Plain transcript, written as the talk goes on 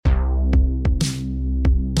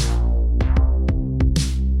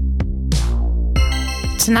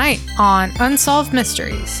Tonight on Unsolved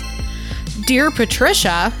Mysteries, Dear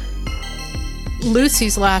Patricia,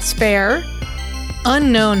 Lucy's Last Fair,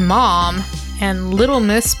 Unknown Mom, and Little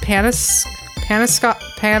Miss Paniscoffee.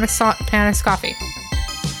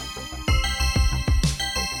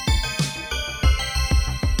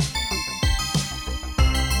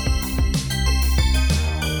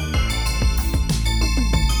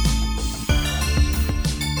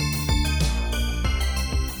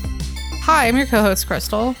 Hi, I'm your co-host,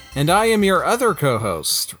 Crystal. And I am your other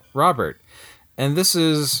co-host, Robert. And this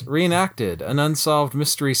is Reenacted, an Unsolved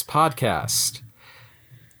Mysteries podcast.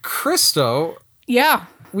 Christo, Yeah.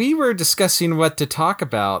 we were discussing what to talk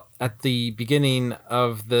about at the beginning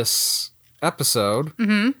of this episode.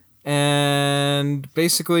 Mm-hmm. And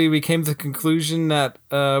basically we came to the conclusion that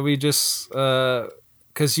we just...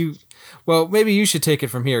 because you... Well, maybe you should take it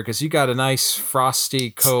from here, because you got a nice, frosty,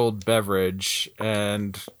 cold beverage,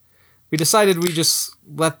 and... we decided we just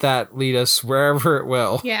let that lead us wherever it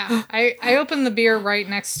will. Yeah, I opened the beer right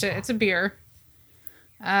next to... It's a beer.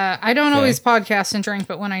 I don't always podcast and drink,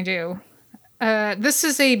 but when I do. This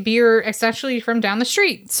is a beer, it's actually from down the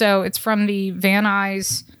street. So it's from the Van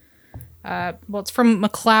Nuys... it's from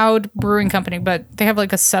McLeod Brewing Company, but they have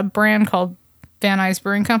like a sub-brand called Van Nuys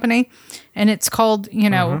Brewing Company. And it's called,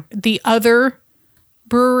 the other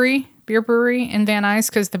brewery... beer brewery in Van Nuys,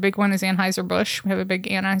 because the big one is Anheuser-Busch. We have a big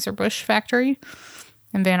Anheuser-Busch factory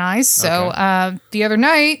in Van Nuys. So the other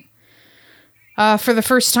night, for the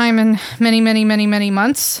first time in many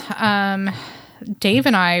months, Dave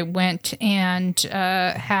and I went and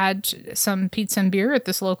had some pizza and beer at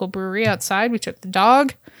this local brewery outside. We took the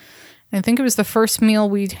dog. I think it was the first meal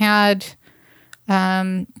we'd had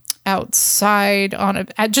outside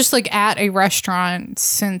at a restaurant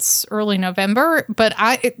since early November, but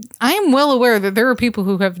I am well aware that there are people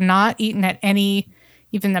who have not eaten at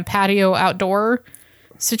even the patio outdoor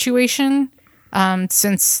situation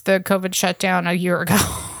since the COVID shutdown a year ago.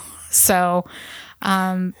 So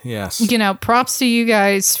yes, props to you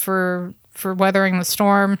guys for weathering the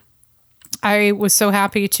storm. I was so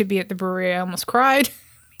happy to be at the brewery I almost cried.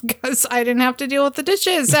 Because I didn't have to deal with the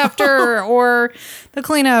dishes after or the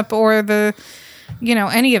cleanup or the,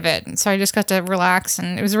 any of it. And so I just got to relax,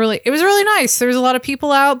 and it was really nice. There was a lot of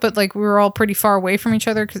people out, but like we were all pretty far away from each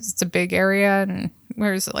other because it's a big area, and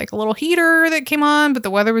there was like a little heater that came on, but the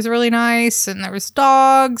weather was really nice, and there was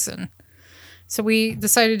dogs. And so we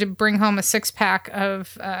decided to bring home a 6-pack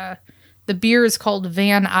of, the beer is called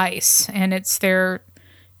Van Ice, and it's their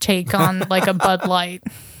take on like a Bud Light.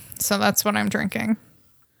 So that's what I'm drinking.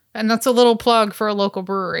 And that's a little plug for a local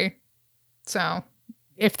brewery. So,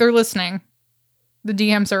 if they're listening, the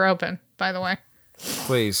DMs are open, by the way.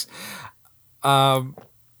 Please. You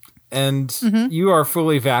are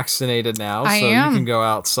fully vaccinated now, I so am. You can go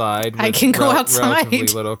outside with I can go outside. Relatively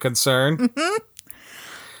little concern. Mm-hmm.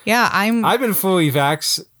 Yeah, I've been fully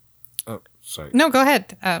vaccinated. Oh, sorry. No, go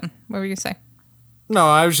ahead. What were you going to say? No,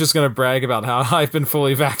 I was just going to brag about how I've been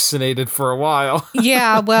fully vaccinated for a while.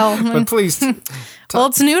 Yeah, well... but please... Well,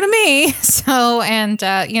 it's new to me. So, and,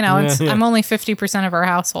 I'm only 50% of our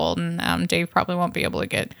household, and Dave probably won't be able to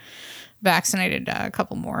get vaccinated a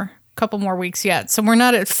couple more weeks yet. So we're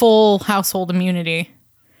not at full household immunity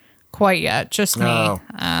quite yet. Just me. Oh,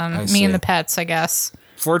 me and the pets, I guess.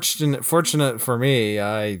 Fortunate for me,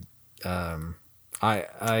 I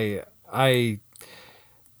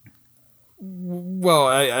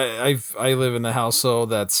live in a household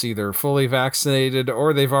that's either fully vaccinated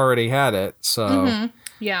or they've already had it. So,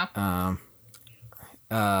 yeah.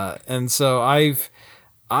 And so I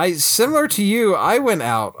similar to you, I went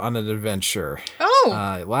out on an adventure.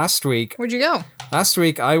 Oh, last week. Where'd you go? Last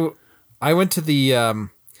week, I went to the, I'm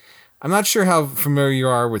not sure how familiar you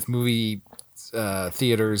are with movie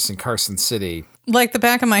theaters in Carson City. Like the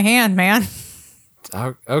back of my hand, man.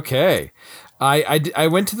 Okay. I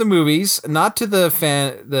went to the movies, not to the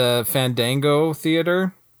Fandango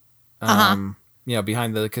theater,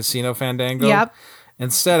 behind the Casino Fandango. Yep.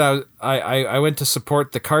 Instead, I went to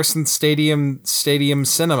support the Carson Stadium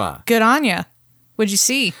Cinema. Good on ya. What'd you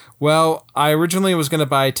see? Well, I originally was going to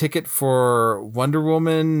buy a ticket for Wonder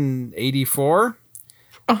Woman 84.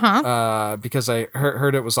 Because I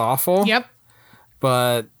heard it was awful. Yep.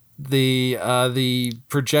 But the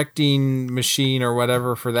projecting machine or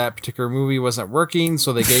whatever for that particular movie wasn't working,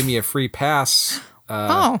 so they gave me a free pass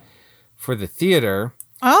for the theater.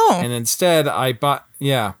 Oh. And instead I bought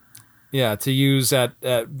to use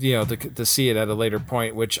to see it at a later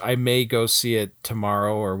point, which I may go see it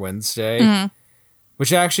tomorrow or Wednesday. Mm-hmm.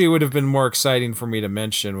 Which actually would have been more exciting for me to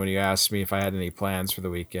mention when you asked me if I had any plans for the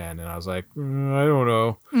weekend, and I was like, I don't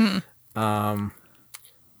know.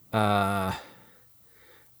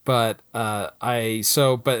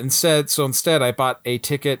 but instead I bought a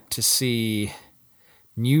ticket to see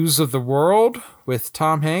News of the World with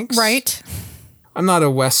Tom Hanks. Right. I'm not a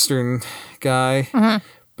Western guy,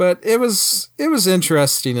 but it was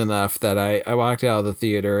interesting enough that I walked out of the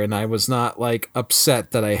theater and I was not like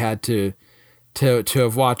upset that I had to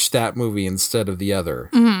have watched that movie instead of the other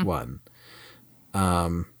one.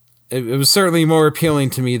 It was certainly more appealing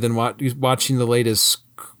to me than watching the latest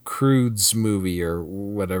Croods movie or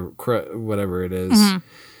whatever it is.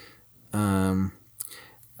 But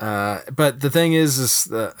the thing is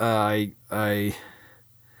that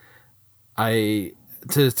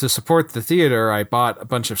to support the theater, I bought a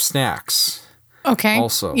bunch of snacks. Okay.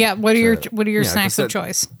 Also, yeah. What are your snacks of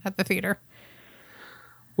choice at the theater?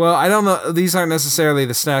 Well, I don't know. These aren't necessarily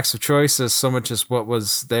the snacks of choice as so much as what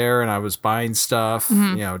was there, and I was buying stuff.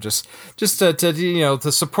 Just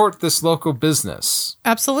to support this local business.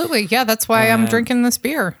 Absolutely, yeah. That's why I'm drinking this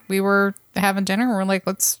beer. We were having dinner. We're like,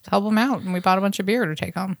 let's help them out, and we bought a bunch of beer to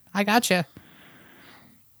take home. I gotcha.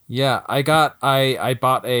 Yeah, I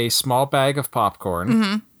bought a small bag of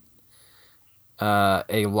popcorn,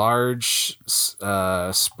 a large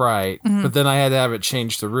Sprite, but then I had to have it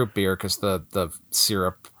changed to root beer because the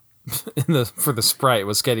syrup for the Sprite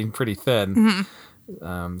was getting pretty thin.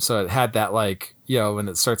 So it had that when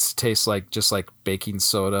it starts to taste just like baking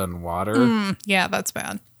soda and water. Yeah, that's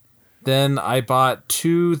bad. Then I bought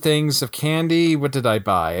 2 things of candy. What did I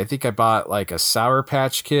buy? I think I bought a Sour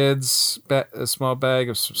Patch Kids, a small bag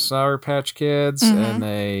of Sour Patch Kids, and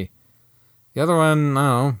the other one, I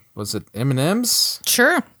don't know, was it M&M's?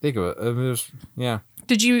 Sure. I think it was, yeah.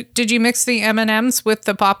 Did you mix the M&M's with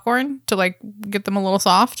the popcorn to get them a little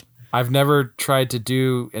soft? I've never tried to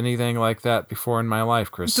do anything like that before in my life,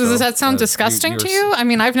 Chris. Does that sound disgusting to you? I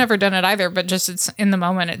mean, I've never done it either, but just it's in the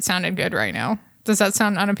moment, it sounded good right now. Does that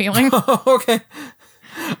sound unappealing? Okay.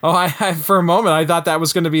 Oh, I for a moment I thought that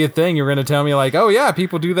was going to be a thing. You were going to tell me oh yeah,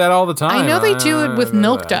 people do that all the time. I know they do it with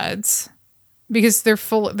Milk Duds because they're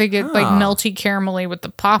full. They get melty caramelly with the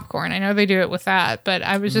popcorn. I know they do it with that, but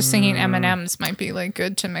I was just thinking M&Ms might be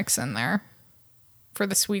good to mix in there for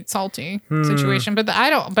the sweet salty situation. But I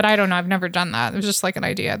don't know. I've never done that. It was just an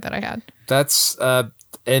idea that I had. That's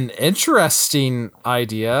an interesting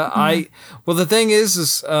idea. The thing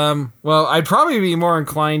is I'd probably be more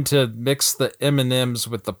inclined to mix the M&Ms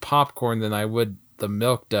with the popcorn than I would the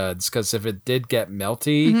Milk Duds, because if it did get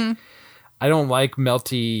melty, I don't like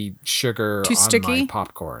melty sugar Too on sticky? my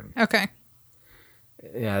popcorn. Okay.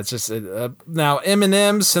 Yeah, it's just now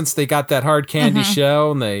M&Ms, since they got that hard candy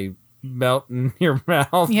shell and they melt in your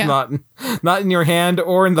mouth, not in your hand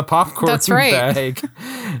or in the popcorn That's right. bag.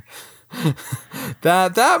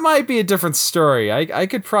 That might be a different story. I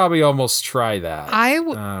could probably almost try that.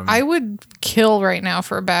 I would kill right now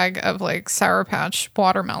for a bag of Sour Patch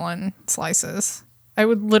watermelon slices. I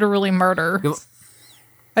would literally murder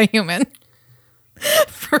a human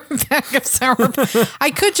for a bag of Sour Patch. I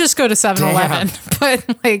could just go to 7-Eleven, but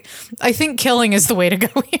I think killing is the way to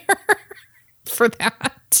go here for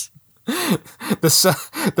that.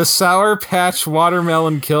 The Sour Patch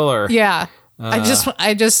watermelon killer. Yeah.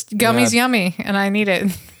 I just gummy's yummy and I need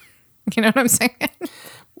it. You know what I'm saying?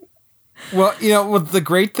 Well, the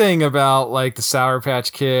great thing about the Sour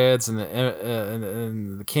Patch Kids and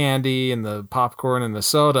the candy and the popcorn and the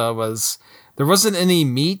soda was there wasn't any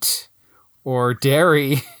meat or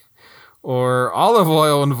dairy or olive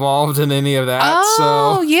oil involved in any of that.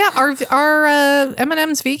 Oh, so yeah. Are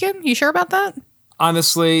M&M's vegan? You sure about that?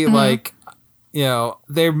 Honestly,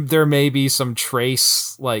 there may be some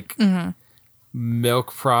trace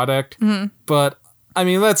milk product, but I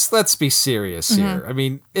mean, let's be serious here. I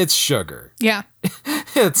mean, it's sugar. Yeah.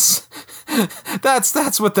 That's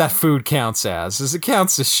what that food counts as. Is it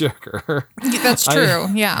counts as sugar. That's true.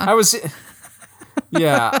 Yeah.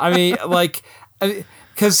 I mean,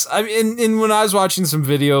 because when I was watching some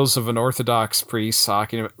videos of an Orthodox priest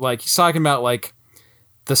talking about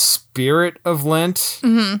the spirit of Lent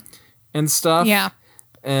and stuff. Yeah.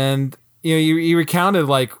 And he recounted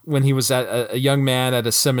when he was a young man at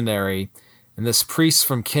a seminary, and this priest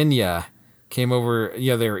from Kenya came over.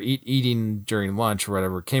 They were eating during lunch or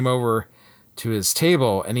whatever. Came over to his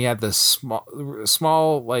table, and he had this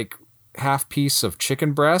small half piece of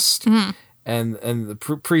chicken breast. And the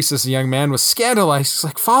priest, as a young man, was scandalized. He's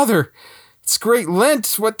like, "Father, it's great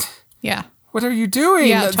Lent. What? Yeah. What are you doing?"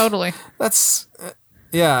 Yeah, totally. That's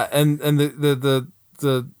yeah, and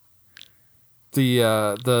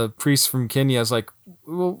the priest from Kenya is like,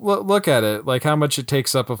 well, look at it, how much it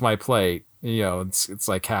takes up of my plate. It's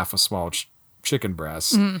half a small chicken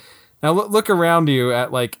breast. Now look around you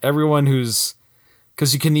at everyone who's,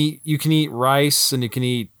 because you can eat rice and you can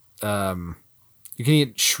eat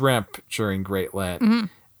shrimp during Great Lent.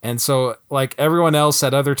 And so like everyone else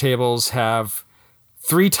at other tables have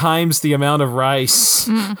 3 times the amount of rice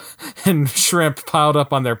and shrimp piled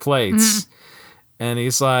up on their plates. And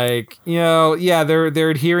he's like, they're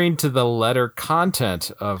adhering to the letter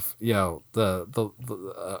content of,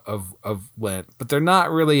 of Lent, but they're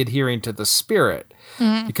not really adhering to the spirit,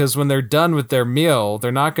 because when they're done with their meal,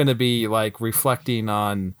 they're not going to be like reflecting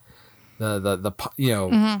on what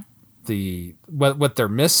they're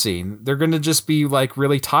missing. They're going to just be like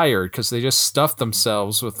really tired because they just stuffed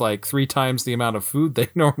themselves with like 3 times the amount of food they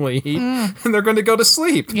normally eat, and they're going to go to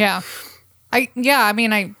sleep. Yeah. I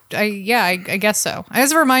guess so.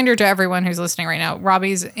 As a reminder to everyone who's listening right now,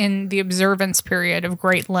 Robbie's in the observance period of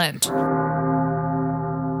Great Lent,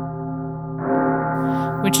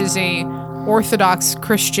 which is a Orthodox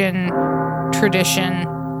Christian tradition.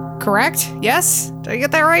 Correct? Yes? Did I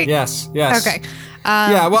get that right? Yes. Okay.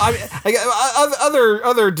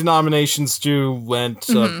 Other denominations do Lent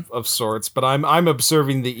of sorts, but I'm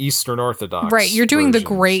observing the Eastern Orthodox. Right, you're doing the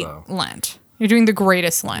Great Lent. You're doing the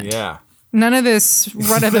greatest Lent. Yeah. None of this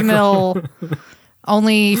run-of-the-mill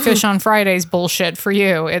only fish on Fridays bullshit for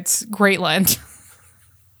you. It's Great Lent.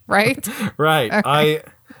 Right? Right. Okay.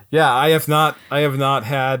 I have not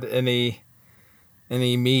had any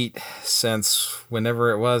meat since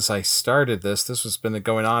whenever it was I started this. This has been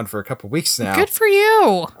going on for a couple weeks now. Good for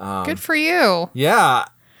you. Good for you. Yeah.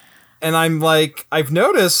 And I'm like, I've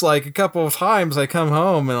noticed like a couple of times I come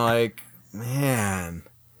home and like, man,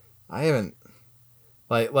 I haven't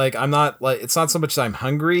like I'm not like, it's not so much that I'm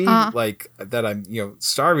hungry, like that I'm,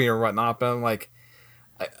 starving or whatnot, but I'm like,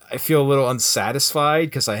 I feel a little unsatisfied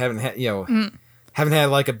because I haven't had, haven't had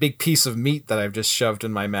like a big piece of meat that I've just shoved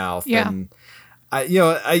in my mouth. Yeah. And I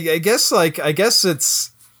guess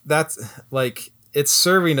it's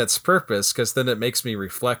serving its purpose, because then it makes me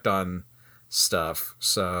reflect on stuff.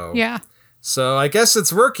 So yeah. So I guess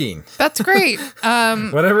it's working. That's great.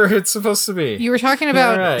 Whatever it's supposed to be. You were talking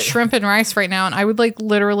about shrimp and rice right now, and I would like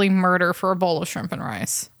literally murder for a bowl of shrimp and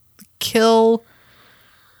rice.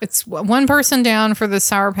 It's one person down for the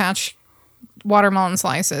Sour Patch watermelon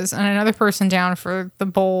slices and another person down for the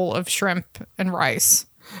bowl of shrimp and rice.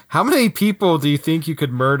 How many people do you think you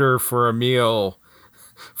could murder for a meal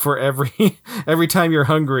for every time you're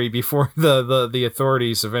hungry before the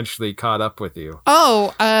authorities eventually caught up with you?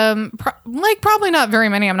 Oh, probably not very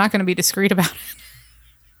many. I'm not going to be discreet about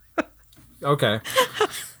it. Okay.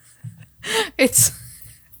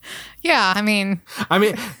 I mean,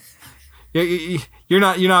 you're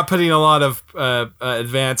not putting a lot of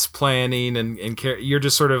advanced planning and care. You're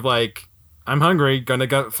just sort of like, I'm hungry, gonna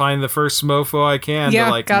go find the first mofo I can to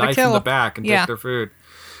like knife in the back and take their food.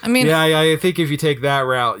 I mean, I think if you take that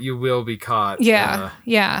route, you will be caught.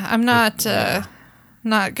 I'm not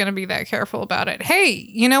gonna be that careful about it. Hey,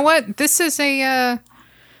 you know what? This is a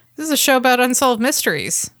show about unsolved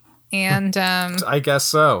mysteries, and I guess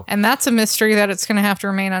so. And that's a mystery that it's gonna have to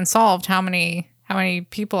remain unsolved. How many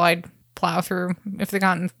people I'd plow through if they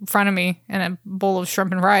got in front of me in a bowl of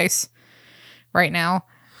shrimp and rice right now.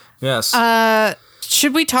 Yes.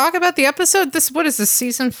 Should we talk about the episode? What is this,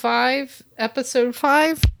 season 5, episode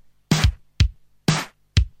 5?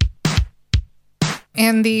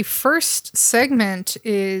 And the first segment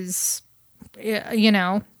is, it's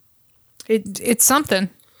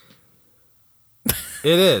something.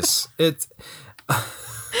 It is. It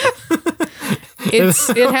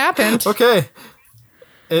happened. Okay.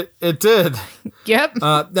 It did. Yep.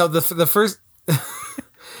 No, the first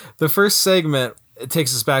the first segment, it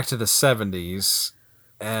takes us back to the 70s,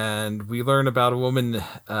 and we learn about a woman.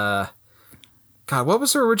 God, what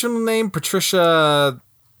was her original name? Patricia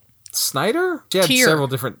Snyder? She had several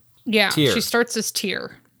different. Yeah, Tier. She starts as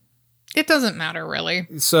Tier. It doesn't matter really.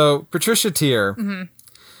 So Patricia Tier. Mm-hmm.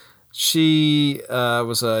 She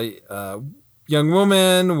was a young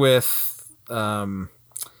woman with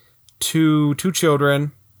two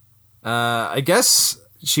children. I guess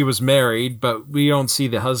she was married, but we don't see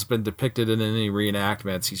the husband depicted in any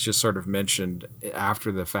reenactments. He's just sort of mentioned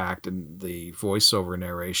after the fact in the voiceover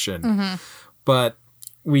narration. Mm-hmm. But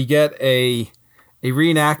we get a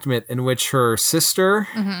reenactment in which her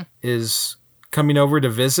sister is coming over to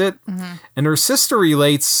visit, and her sister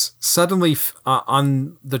relates suddenly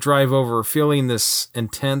on the drive over feeling this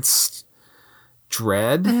intense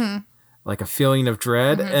dread. Mm-hmm. Like a feeling of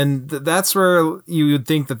dread. Mm-hmm. And that's where you would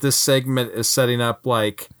think that this segment is setting up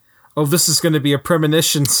like, oh, this is going to be a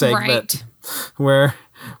premonition segment, right,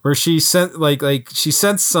 where she sent like she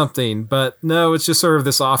sensed something, but no, it's just sort of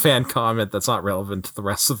this offhand comment that's not relevant to the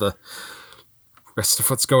rest of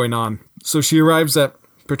what's going on. So she arrives at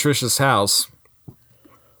Patricia's house,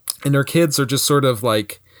 and her kids are just sort of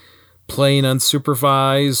like playing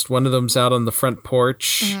unsupervised. One of them's out on the front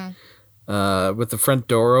porch with the front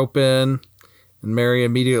door open. And Mary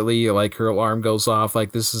immediately, like, her alarm goes off.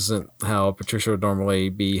 Like, this isn't how Patricia would normally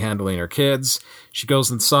be handling her kids. She goes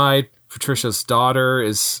inside. Patricia's daughter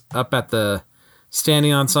is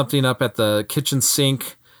standing on something up at the kitchen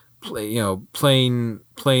sink, playing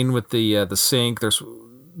with the sink.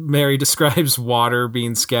 Mary describes water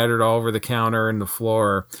being scattered all over the counter and the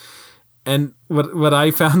floor. And what I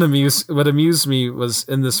found what amused me was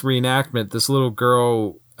in this reenactment, this little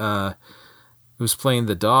girl who's playing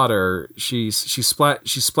the daughter, she's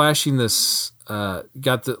splashing this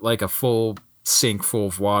got like a full sink full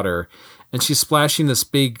of water, and she's splashing this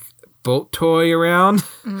big boat toy around.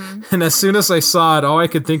 And as soon as I saw it, all I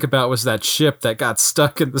could think about was that ship that got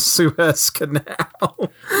stuck in the Suez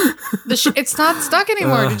Canal. It's not stuck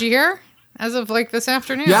anymore. Did you hear? As of like this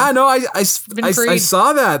afternoon. Yeah, no, I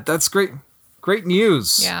saw that. That's great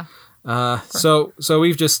news. Yeah. So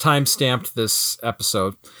we've just time-stamped this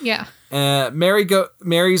episode. Yeah.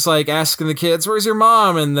 Mary's like asking the kids, "Where's your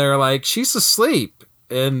mom?" And they're like, "She's asleep."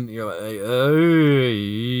 And you're like,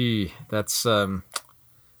 "Oh, that's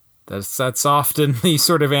often the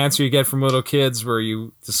sort of answer you get from little kids where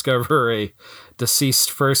you discover a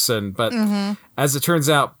deceased person." But as it turns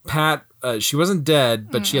out, Pat, she wasn't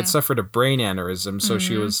dead, but she had suffered a brain aneurysm, so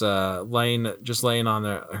she was laying on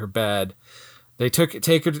her bed. They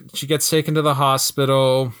take her. She gets taken to the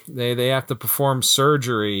hospital. They have to perform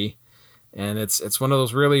surgery, and it's one of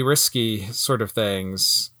those really risky sort of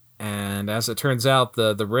things. And as it turns out,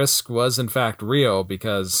 the risk was in fact real,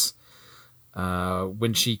 because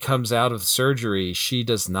when she comes out of surgery, she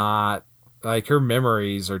does not, like, her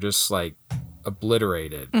memories are just like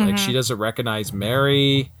obliterated. Like, she doesn't recognize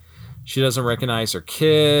Mary. She doesn't recognize her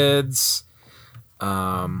kids.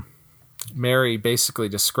 Mary basically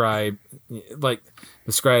describes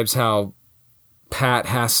how Pat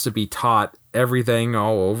has to be taught everything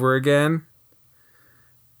all over again.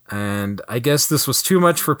 And I guess this was too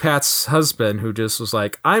much for Pat's husband, who just was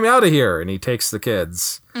like, "I'm out of here," and he takes the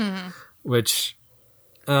kids. Which,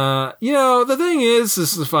 the thing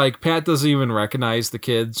is like, Pat doesn't even recognize the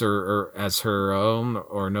kids or as her own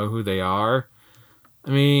or know who they are. I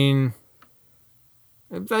mean,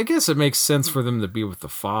 I guess it makes sense for them to be with the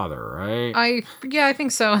father, right? I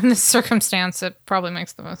think so. In this circumstance, it probably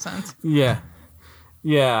makes the most sense. Yeah.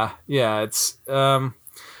 It's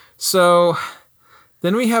so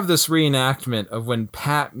then we have this reenactment of when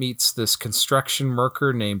Pat meets this construction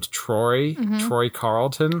worker named Troy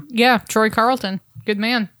Carlton. Yeah, Troy Carlton. Good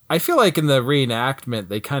man. I feel like in the reenactment,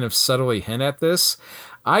 they kind of subtly hint at this.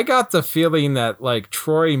 I got the feeling that, like,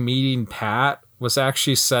 Troy meeting Pat was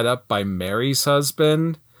actually set up by Mary's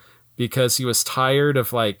husband because he was tired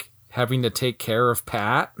of, like, having to take care of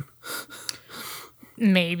Pat.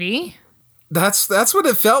 Maybe. That's what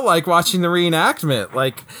it felt like watching the reenactment.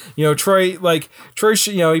 Like, Troy,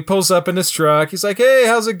 he pulls up in his truck. He's like, "Hey,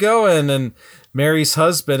 how's it going?" And Mary's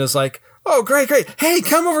husband is like, "Oh, great. Hey,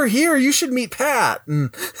 come over here. You should meet Pat."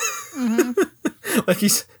 And like,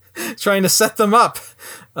 he's trying to set them up.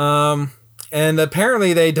 And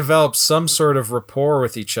apparently they develop some sort of rapport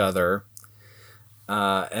with each other,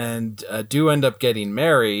 and do end up getting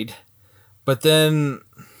married. But then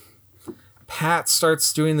Pat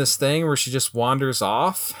starts doing this thing where she just wanders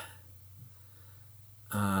off.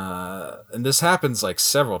 And this happens like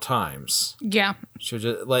several times. Yeah. She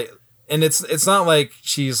just and it's not like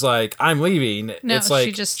she's like, "I'm leaving." No, it's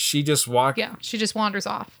like she just wanders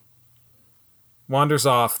off. Wanders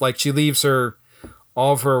off. Like, she leaves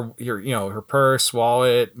all of her purse,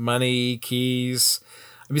 wallet, money, keys.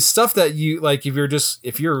 I mean, stuff that you, like,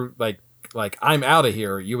 if you're like "I'm out of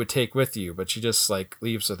here," you would take with you, but she just, like,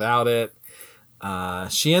 leaves without it.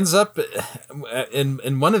 She ends up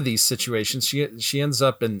in one of these situations. She ends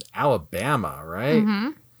up in Alabama,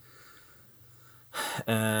 right?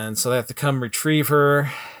 And so they have to come retrieve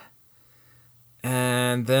her.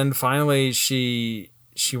 And then finally she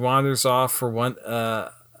wanders off for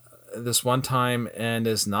this one time and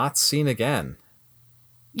is not seen again.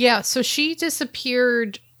 Yeah, so she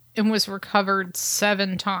disappeared and was recovered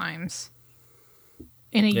 7 times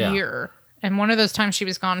in a year. And one of those times she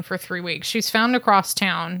was gone for 3 weeks. She's found across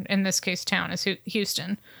town. In this case, town is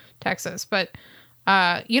Houston, Texas. But,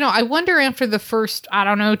 I wonder after the first,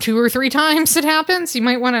 2 or 3 times it happens, you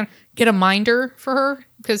might want to get a minder for her.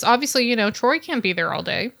 Because obviously, Troy can't be there all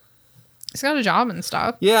day. He's got a job and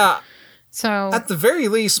stuff. Yeah. So at the very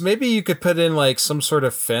least, maybe you could put in, like, some sort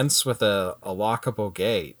of fence with a lockable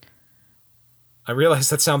gate. I realize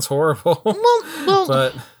that sounds horrible. Well,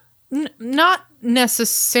 but not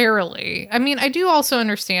necessarily. I mean, I do also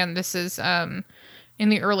understand this is in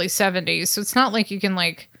the early 70s, so it's not like you can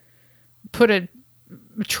like put a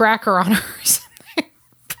tracker on her or something.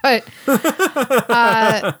 But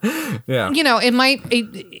yeah, you know, it might.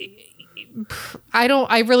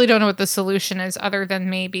 I really don't know what the solution is, other than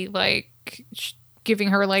maybe like giving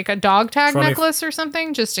her like a dog tag necklace or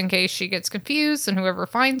something, just in case she gets confused, and whoever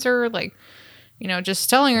finds her, like, you know, just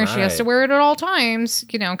telling her she has to wear it at all times,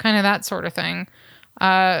 you know, kind of that sort of thing.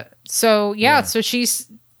 So she's,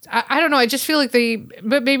 I don't know. I just feel like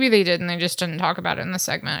but maybe they did and they just didn't talk about it in the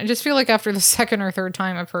segment. I just feel like after the second or third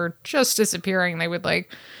time of her just disappearing, they would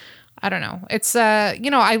like, I don't know. It's,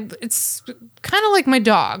 it's kind of like my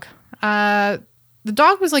dog. The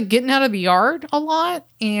dog was like getting out of the yard a lot.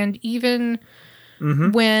 And even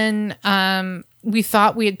when, we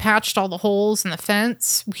thought we had patched all the holes in the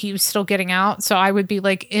fence, he was still getting out. So I would be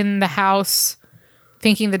like in the house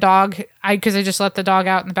thinking the dog, because I just let the dog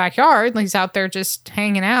out in the backyard. He's out there just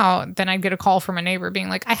hanging out. Then I'd get a call from a neighbor being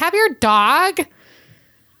like, I have your dog.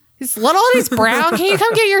 He's little and he's brown. Can you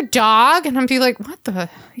come get your dog? And I'd be like, what the?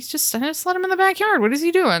 I just let him in the backyard. What is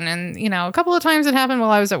he doing? And, you know, a couple of times it happened while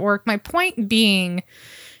I was at work. My point being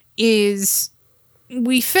is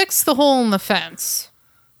we fixed the hole in the fence.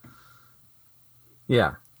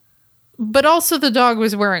 Yeah. But also the dog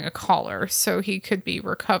was wearing a collar, so he could be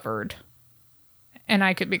recovered and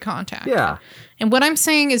I could be contacted. Yeah. And what I'm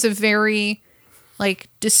saying is a very, like,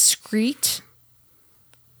 discreet,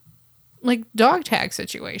 like, dog tag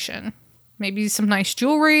situation. Maybe some nice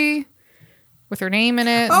jewelry with her name in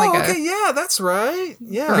it. Oh, like yeah, that's right.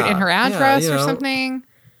 Yeah. Or in her address or something.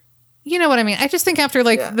 You know what I mean? I just think after,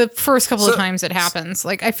 like, the first couple of times it happens,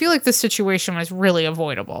 like, I feel like this situation was really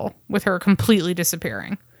avoidable with her completely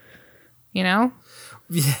disappearing. You know?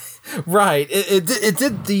 Yeah, right. It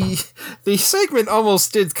did, the segment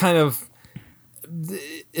almost did kind of,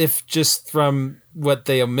 if just from what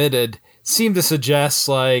they omitted, seemed to suggest,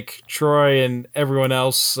 like, Troy and everyone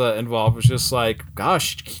else involved was just like,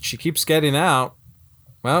 gosh, she keeps getting out.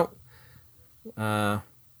 Well,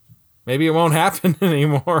 maybe it won't happen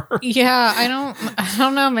anymore. Yeah, I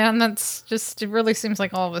don't know, man. That's just, it really seems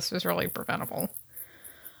like all of this was really preventable.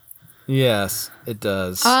 Yes, it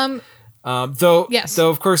does. Though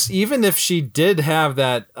of course, even if she did have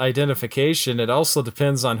that identification, it also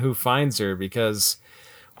depends on who finds her, because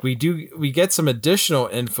we get some additional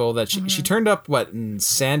info that she turned up, in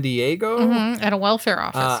San Diego? At a welfare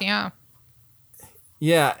office, yeah.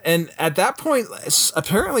 Yeah, and at that point,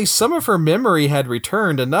 apparently some of her memory had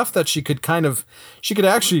returned, enough that she could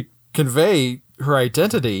actually convey her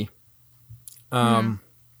identity. And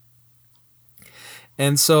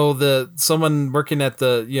so someone working at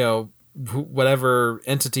the, you know, whatever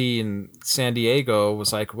entity in San Diego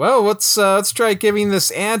was like, well, let's try giving this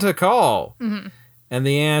aunt a call. And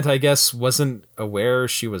the aunt, I guess, wasn't aware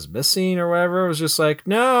she was missing or whatever. It was just like,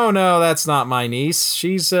 no, that's not my niece.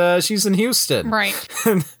 She's in Houston. Right.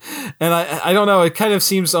 and I don't know. It kind of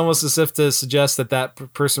seems almost as if to suggest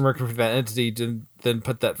that person working for that entity didn't then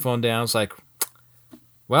put that phone down. It's like,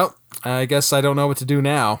 well, I guess I don't know what to do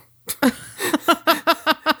now.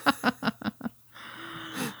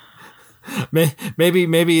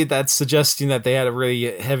 Maybe that's suggesting that they had a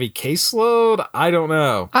really heavy caseload. I don't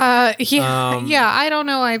know. Yeah, I don't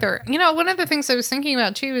know either. You know, one of the things I was thinking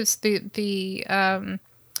about too is the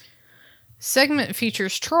segment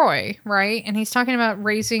features Troy, right? And he's talking about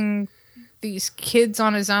raising these kids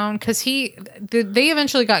on his own, because they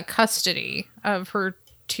eventually got custody of her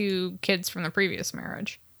two kids from the previous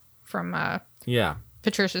marriage, from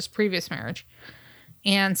Patricia's previous marriage.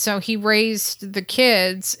 And so he raised the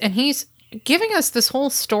kids, and he's giving us this whole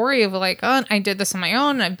story of like, oh, I did this on my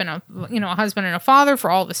own. I've been a husband and a father for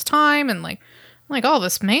all this time. And like, oh,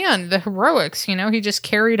 this man, the heroics, you know, he just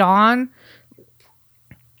carried on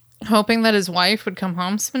hoping that his wife would come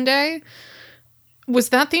home someday. Was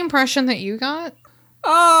that the impression that you got?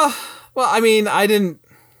 Well, I mean, I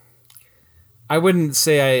wouldn't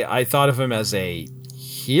say I thought of him as a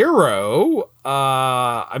hero.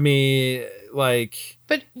 I mean, like,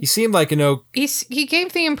 but he seemed like he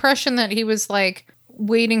gave the impression that he was like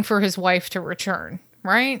waiting for his wife to return,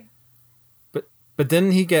 right? But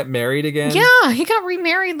didn't he get married again? Yeah, he got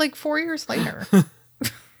remarried like 4 years later.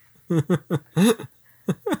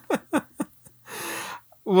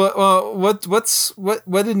 Well,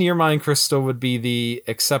 what in your mind, Crystal, would be the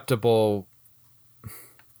acceptable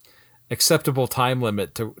time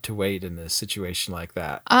limit to wait in a situation like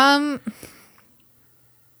that?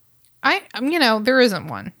 There isn't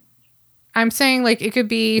one. I'm saying, like, it could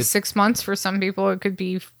be 6 months for some people. It could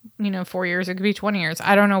be, 4 years. It could be 20 years.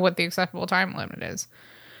 I don't know what the acceptable time limit is.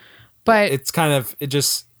 But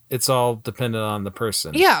it's all dependent on the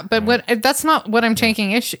person. Yeah, but that's not what I'm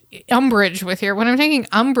taking umbrage with here. What I'm taking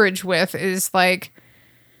umbrage with is like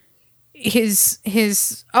his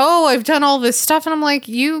I've done all this stuff, and I'm like,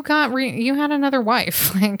 you had another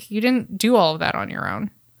wife. Like, you didn't do all of that on your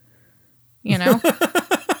own. You know?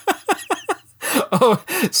 Oh,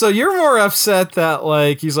 so you're more upset that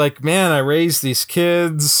like he's like, man, I raised these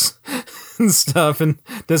kids and stuff, and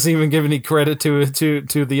doesn't even give any credit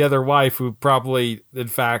to the other wife, who probably in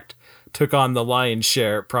fact took on the lion's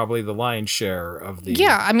share of the.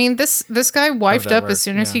 Yeah, I mean this guy wifed up as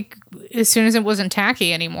soon as it wasn't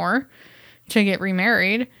tacky anymore to get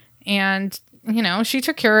remarried, and she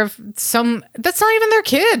took care of some. That's not even their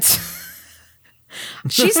kids.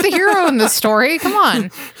 She's the hero in this story. Come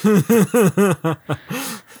on.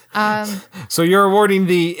 So you're awarding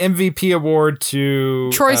the MVP award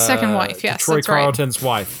to Troy's second wife. Yes, Troy that's Carlton's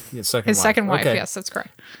right. wife. His second wife. Okay. Yes, that's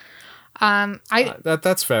correct.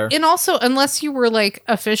 That's fair. And also, unless you were like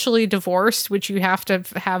officially divorced, which you have to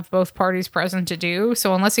have both parties present to do.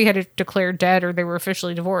 So unless he had to declare dead or they were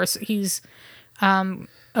officially divorced, he's a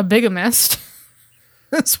bigamist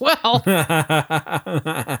as well.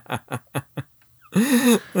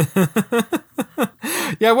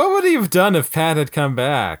 Yeah, what would he have done if Pat had come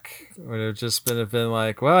back? Would it have just been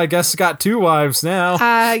like, well, I guess got two wives now.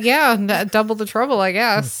 Yeah, double the trouble, I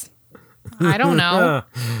guess. I don't know.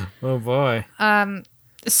 Oh boy.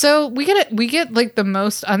 So we get like the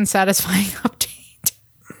most unsatisfying update.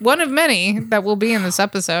 One of many that will be in this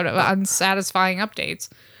episode of unsatisfying updates,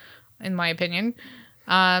 in my opinion.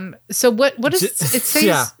 So what is it says?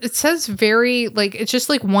 Yeah. It says very like it's just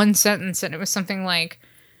like one sentence, and it was something like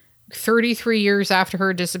 33 years after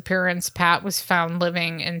her disappearance, Pat was found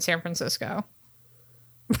living in San Francisco.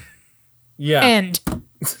 Yeah. And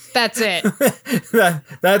that's it.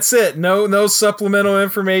 That's it. No supplemental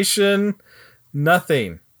information.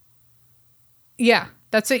 Nothing. Yeah,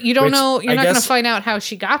 that's it. You don't know. You're not going to find out how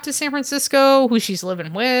she got to San Francisco, who she's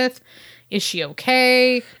living with. Is she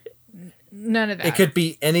okay? None of that. It could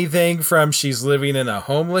be anything from she's living in a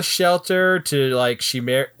homeless shelter to like she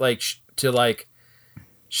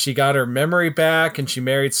got her memory back and she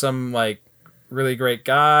married some like really great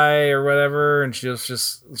guy or whatever, and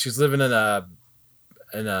she's living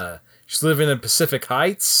she's living in Pacific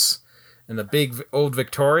Heights in the big old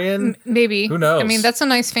Victorian. Maybe. Who knows? I mean, that's a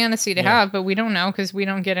nice fantasy to have, but we don't know because we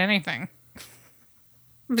don't get anything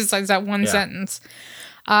besides that one sentence.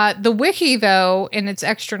 The wiki, though, in its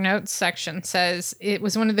extra notes section says it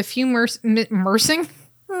was one of the few It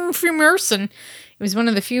was one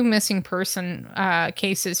of the few missing person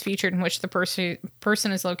cases featured in which the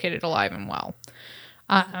person is located alive and well.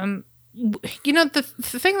 The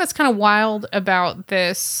thing that's kind of wild about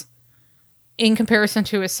this, in comparison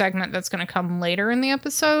to a segment that's going to come later in the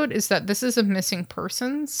episode, is that this is a missing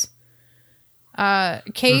persons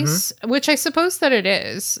case, which I suppose that it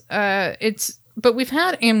is. But we've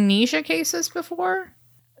had amnesia cases before,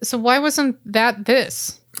 so why wasn't that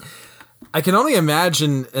this? I can only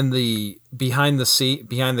imagine in the behind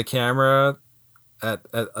the camera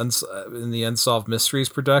in the Unsolved Mysteries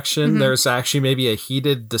production, there's actually maybe a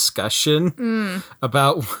heated discussion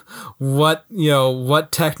about what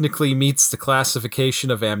technically meets the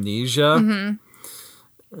classification of amnesia.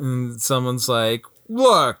 And someone's like,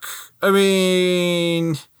 look, I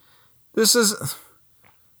mean, this is...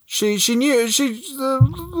 She knows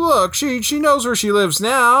where she lives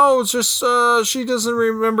now. It's just she doesn't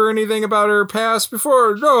remember anything about her past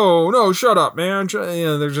before. No, shut up, man.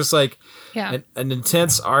 They're just like an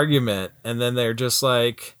intense argument, and then they're just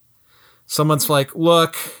like, someone's like,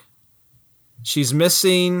 look, she's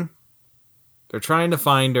missing. They're trying to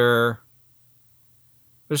find her.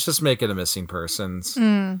 Let's just make it a missing persons.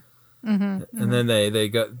 And then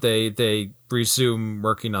they resume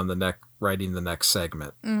working on writing the next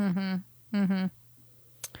segment.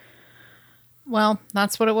 Well,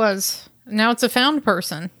 that's what it was. Now it's a found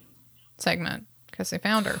person segment because they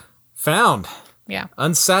found her. Found. Yeah.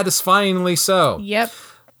 Unsatisfyingly so. Yep.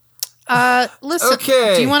 Listen.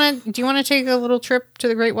 Okay. Do you want to take a little trip to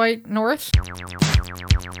the Great White North?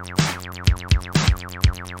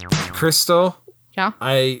 Crystal. Yeah.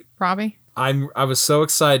 Robbie. I was so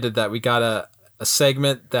excited that we got a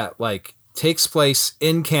segment that like takes place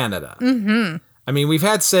in Canada. I mean, we've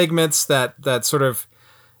had segments that sort of,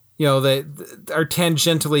 they are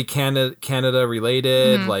tangentially Canada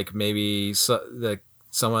related, like maybe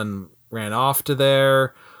someone ran off to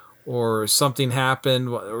there, or something happened,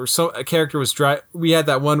 or a character was driving. We had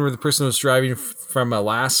that one where the person was driving from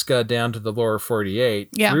Alaska down to the lower 48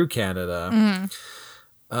 through Canada.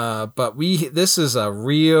 But this is a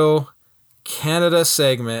real Canada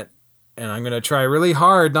segment and I'm going to try really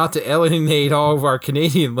hard not to alienate all of our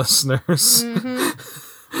Canadian listeners.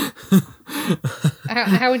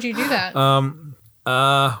 How would you do that?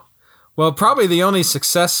 Well, probably the only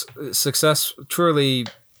success truly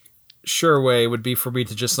sure way would be for me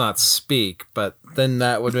to just not speak, but then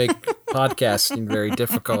that would make podcasting very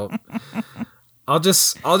difficult. I'll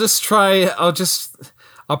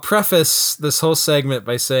preface this whole segment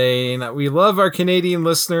by saying that we love our Canadian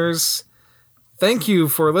listeners. Thank you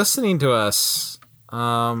for listening to us.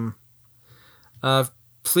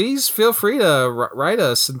 Please feel free to write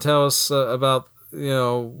us and tell us about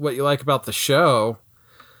what you like about the show.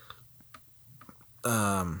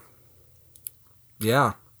 Yeah.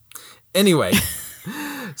 Anyway,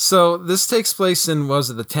 so this takes place in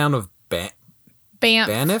the town of Banff?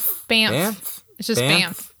 Banff. It's just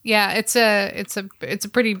Banff. Yeah, it's a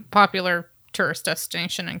pretty popular tourist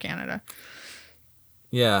destination in Canada.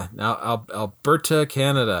 Yeah, now Alberta,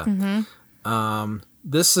 Canada. Mm-hmm.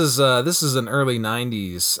 This is an early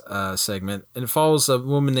 '90s segment, and it follows a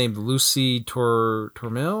woman named Lucy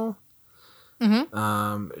Tormil.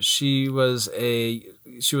 Mm-hmm. She was a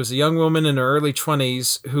young woman in her early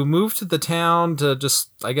 20s who moved to the town to just,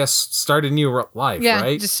 I guess, start a new life. Yeah,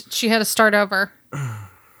 right? She had to start over.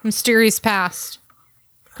 Mysterious past.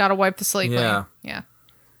 Got to wipe the slate clean. Yeah.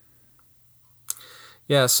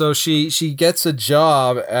 Yeah, so she gets a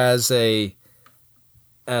job as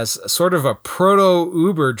sort of a proto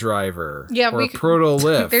Uber driver. Yeah, or a proto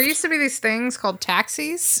Lyft. There used to be these things called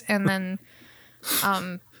taxis, and then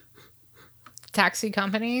taxi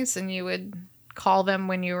companies, and you would call them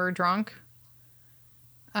when you were drunk.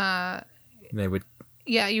 They would.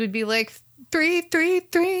 Yeah, you would be like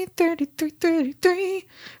 333-3333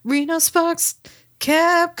 Reno Sparks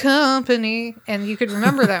Cab Company, and you could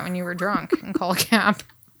remember that when you were drunk and call a cab.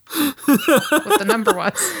 What the number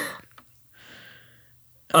was.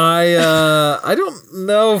 I don't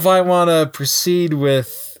know if I want to proceed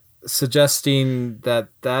with suggesting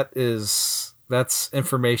that's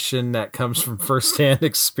information that comes from firsthand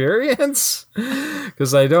experience,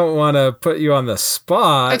 because I don't want to put you on the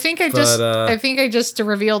spot. I think I just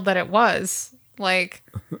revealed that it was like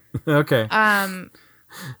okay.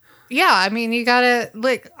 Yeah, I mean, you gotta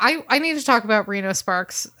I need to talk about Reno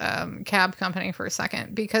Sparks Cab Company for a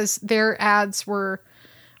second, because their ads were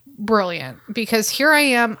brilliant. Because here I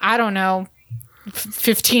am, I don't know,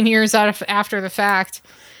 15 years after the fact,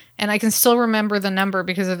 and I can still remember the number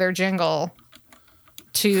because of their jingle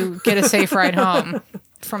to get a safe ride home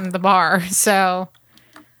from the bar. So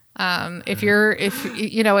if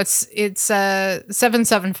it's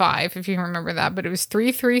 775 if you remember that, but it was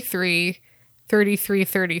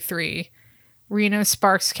 333-3333 Reno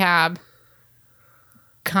Sparks Cab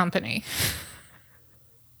Company.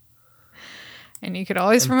 And you could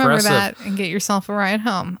always remember that and get yourself a ride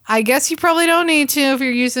home. I guess you probably don't need to if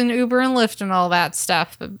you're using Uber and Lyft and all that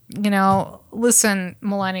stuff. But, listen,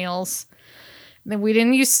 millennials.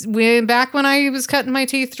 Back when I was cutting my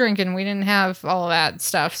teeth drinking, we didn't have all of that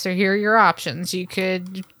stuff. So here are your options. You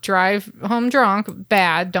could drive home drunk.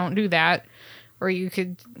 Bad. Don't do that. Or you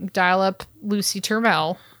could dial up Lucy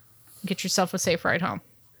Turmel. Get yourself a safe ride home.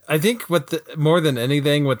 I think more than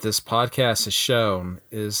anything, what this podcast has shown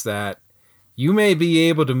is that you may be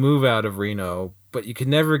able to move out of Reno, but you can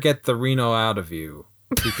never get the Reno out of you.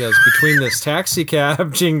 Because between this taxi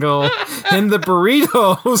cab jingle and the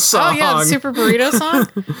burrito song. Oh, yeah, the Super Burrito song?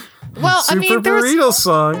 Well, Burrito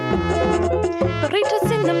song.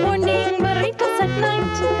 Burritos in the morning, burritos at night,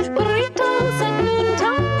 burritos at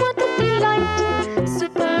noontime, what a delight.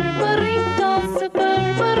 Super burrito, super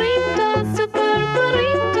burrito, super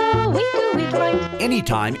burrito, we do it right.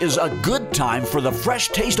 Anytime is a good time for the fresh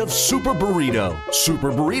taste of Super Burrito.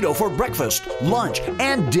 Super Burrito for breakfast, lunch,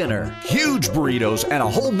 and dinner. Huge burritos and a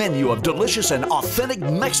whole menu of delicious and authentic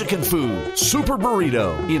Mexican food. Super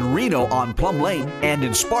Burrito in Reno on Plum Lane and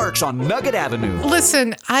in Sparks on Nugget Avenue.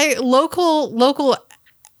 Listen, local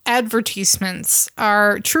advertisements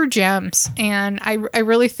are true gems, and I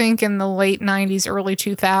really think in the late 90s, early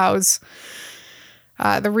 2000s,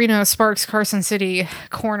 the Reno Sparks Carson City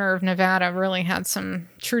corner of Nevada really had some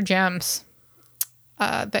true gems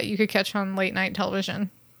that you could catch on late night television.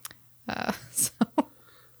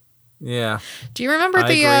 Yeah. Do you remember I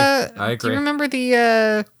agree. Do you remember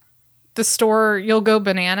the store You'll Go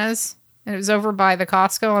Bananas? And it was over by the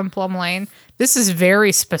Costco on Plum Lane. This is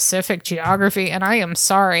very specific geography, and I am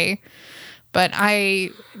sorry, but I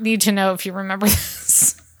need to know if you remember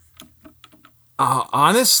this.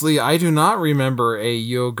 Honestly, I do not remember a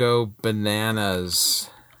You'll Go Bananas.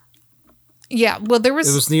 Yeah, well, there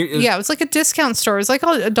was. It was like a discount store. It was like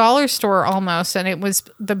a dollar store almost, and it was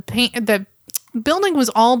the building was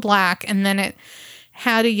all black, and then it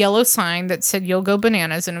had a yellow sign that said "You'll Go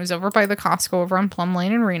Bananas," and it was over by the Costco over on Plum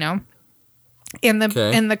Lane in Reno. And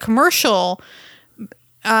the commercial,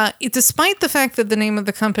 despite the fact that the name of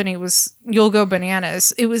the company was "You'll Go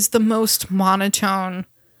Bananas," it was the most monotone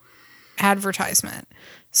advertisement.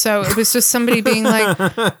 So it was just somebody being like,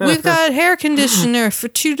 "We've got hair conditioner for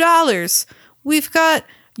 $2. We've got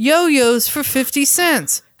yo-yos for 50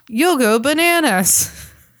 cents. You'll go bananas."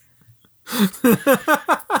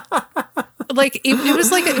 Like it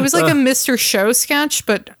was like a Mr. Show sketch,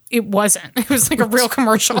 but it wasn't. It was like a real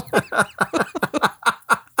commercial.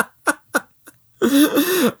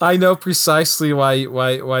 I know precisely why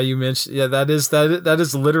you mentioned. Yeah, that is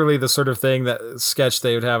literally the sort of thing, that sketch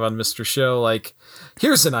they would have on Mr. Show. Like,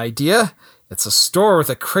 here's an idea. It's a store with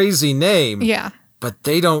a crazy name. Yeah. But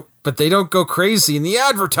they don't go crazy in the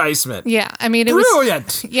advertisement. Yeah, I mean, it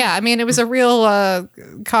Brilliant. It was a real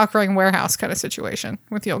cock-ring warehouse kind of situation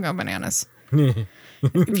with You'll Go Bananas.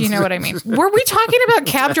 If you know what I mean. Were we talking about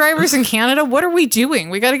cab drivers in Canada? What are we doing?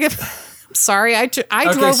 We got to get... Sorry, I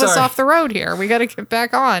drove us off the road here. We got to get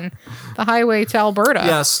back on the highway to Alberta.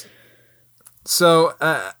 Yes. So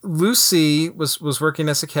Lucy was working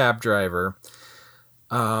as a cab driver.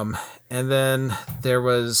 And then there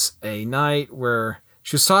was a night where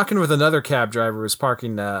she was talking with another cab driver who was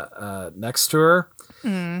parking next to her.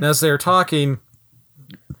 And as they were talking,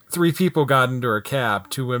 3 people got into her cab,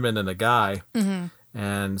 2 women and a guy. Mm-hmm.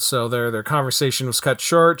 And so their conversation was cut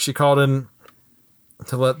short. She called in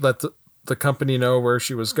to let the company know where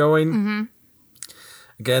she was going. Mm-hmm.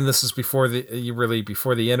 Again, this is before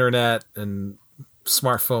the internet and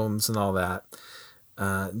smartphones and all that.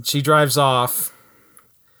 She drives off,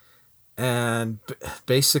 and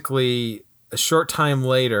basically a short time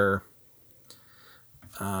later,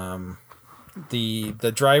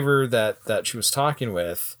 the driver that she was talking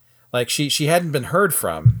with, like she hadn't been heard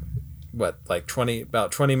from, about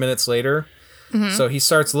 20 minutes later. Mm-hmm. So he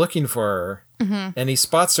starts looking for her. Mm-hmm. And he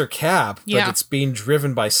spots her cab, but it's being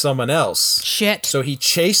driven by someone else. Shit. So he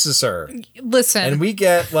chases her. Listen. And we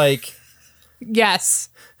get Yes.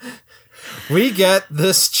 We get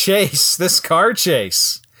this car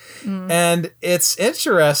chase. Mm. And it's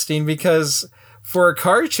interesting because for a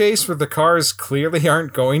car chase where the cars clearly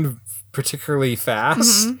aren't going particularly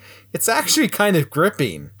fast, mm-hmm. it's actually kind of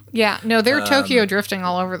gripping. Yeah. No, they're Tokyo drifting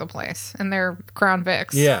all over the place. And they're Crown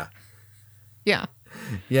Vics. Yeah. Yeah.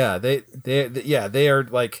 Yeah, they are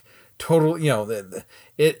like total,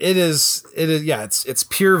 it's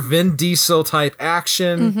pure Vin Diesel type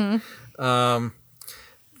action. Mm-hmm.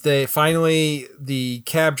 They finally, the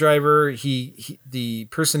cab driver, the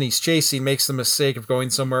person he's chasing makes the mistake of going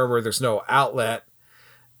somewhere where there's no outlet.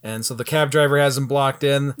 And so the cab driver has him blocked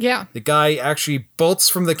in. Yeah. The guy actually bolts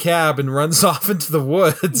from the cab and runs off into the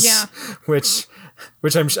woods. Yeah. Which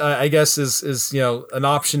I guess is an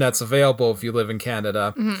option that's available if you live in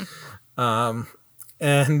Canada. Mm-hmm.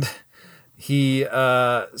 And he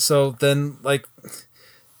so then we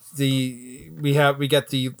get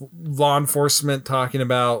the law enforcement talking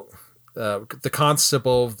about the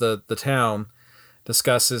constable of the town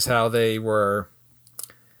discusses how they were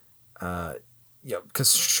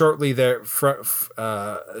because shortly there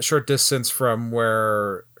a short distance from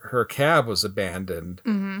where her cab was abandoned.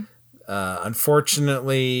 Mm-hmm.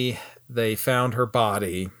 Unfortunately, they found her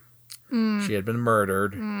body. Mm. She had been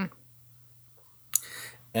murdered. Mm.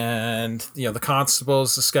 And, the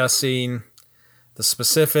constable's discussing the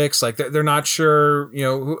specifics. Like, they're not sure,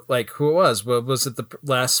 who it was. Was it the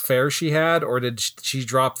last fare she had, or did she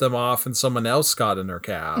drop them off and someone else got in her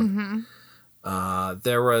cab? Mm-hmm.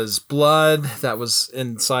 There was blood that was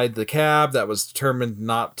inside the cab that was determined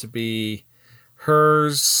not to be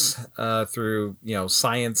hers through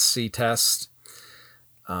science-y test.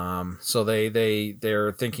 So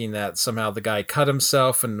they're thinking that somehow the guy cut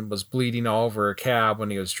himself and was bleeding all over a cab when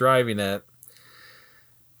he was driving it.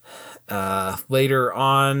 Later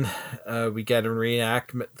on, we get a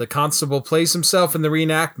reenactment. The constable plays himself in the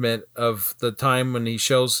reenactment of the time when he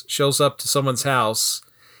shows up to someone's house,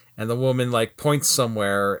 and the woman points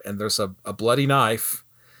somewhere, and there's a bloody knife.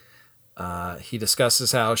 He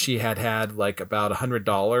discusses how she had about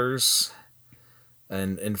 $100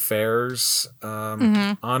 in fares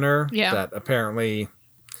mm-hmm. on her. Yeah. That apparently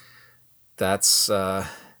that's that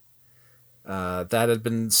had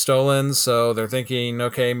been stolen. So they're thinking,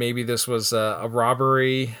 okay, maybe this was a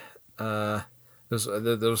robbery. This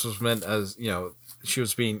was meant as she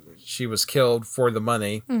was killed for the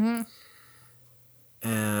money. Mm-hmm.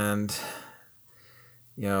 And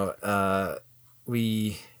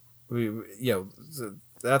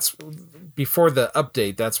that's before the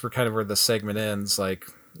update. That's where the segment ends.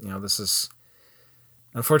 This is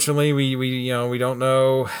unfortunately, we don't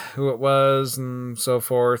know who it was and so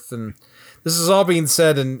forth. And this is all being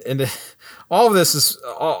said, and all of this is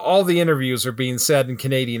all the interviews are being said in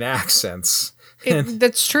Canadian accents.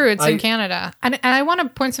 That's true. It's in Canada. And I want to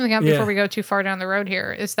point something out before we go too far down the road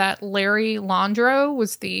here, is that Larry Landro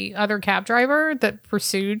was the other cab driver that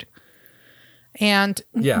pursued. And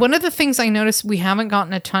one of the things I noticed we haven't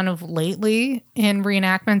gotten a ton of lately in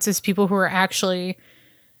reenactments is people who are actually...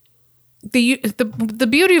 The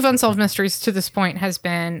beauty of Unsolved Mysteries to this point has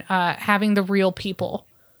been having the real people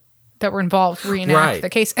that were involved reenact the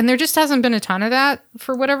case. And there just hasn't been a ton of that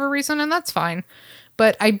for whatever reason, and that's fine.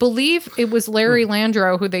 But I believe it was Larry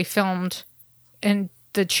Landro who they filmed in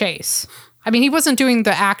the chase. I mean, he wasn't doing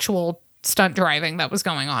the actual stunt driving that was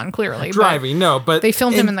going on, clearly. But they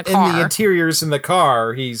filmed him in the car. In the interiors in the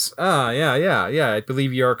car, he's... I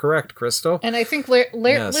believe you are correct, Crystal. And I think...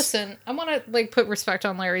 Listen, I want to put respect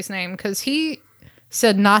on Larry's name, because he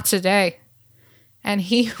said, "Not today." And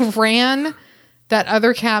he ran that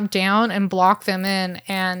other cab down and blocked them in,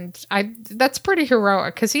 and that's pretty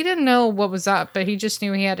heroic, because he didn't know what was up, but he just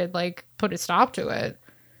knew he had to put a stop to it.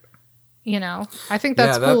 I think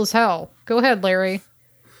that's cool as hell. Go ahead, Larry.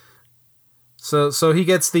 So he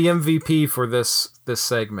gets the MVP for this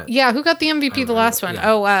segment. Yeah, who got the MVP the last one?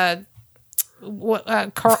 Yeah.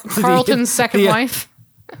 Carlton's second wife.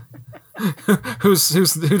 who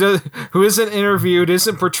isn't interviewed,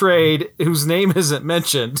 isn't portrayed, whose name isn't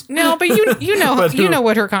mentioned. No, but you know you know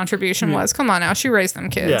what her contribution was. Come on now, she raised them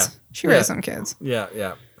kids. Yeah, she raised them kids. Yeah.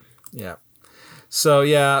 So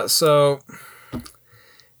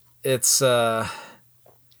it's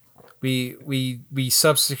we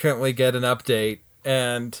subsequently get an update,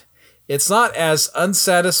 and it's not as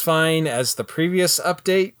unsatisfying as the previous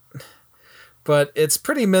update, but it's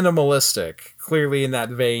pretty minimalistic, clearly in that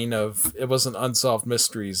vein of it wasn't Unsolved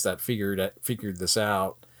Mysteries that figured this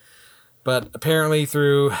out. But apparently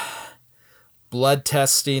through blood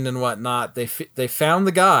testing and whatnot, they found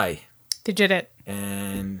the guy. They did it.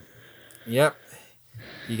 And, yep,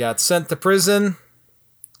 he got sent to prison.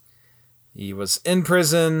 He was in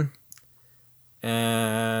prison,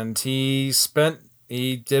 and he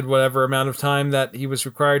did whatever amount of time that he was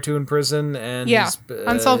required to in prison. And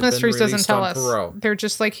Unsolved Mysteries doesn't tell us. They're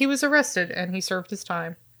just like, he was arrested and he served his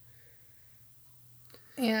time.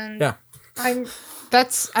 And I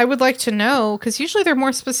would like to know, because usually they're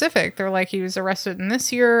more specific. They're like, he was arrested in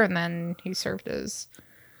this year and then he served his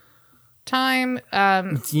time.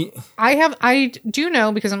 I do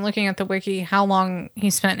know, because I'm looking at the wiki, how long he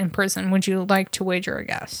spent in prison. Would you like to wager a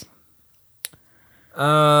guess?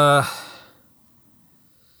 I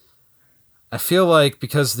feel like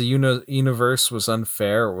because the universe was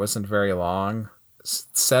unfair, it wasn't very long.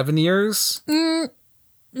 7 years?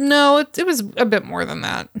 No, it was a bit more than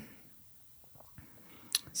that.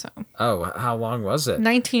 So. Oh, how long was it?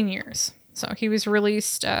 19 years. So he was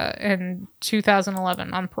released in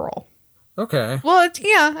 2011 on parole. Okay. Well,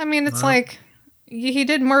 it's like he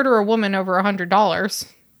did murder a woman over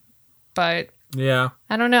 $100, but yeah,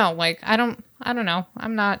 I don't know. I don't know.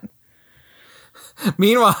 I'm not.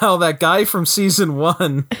 Meanwhile, that guy from season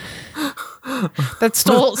 1 that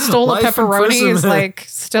stole a pepperoni is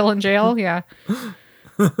still in jail. Yeah.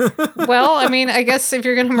 Well, I guess if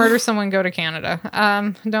you're going to murder someone, go to Canada.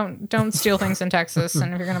 Don't steal things in Texas.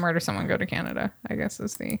 And if you're going to murder someone, go to Canada, I guess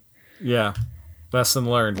is the lesson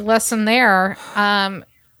learned. Lesson there.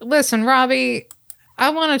 Listen, Robbie, I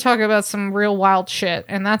want to talk about some real wild shit,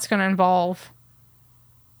 and that's going to involve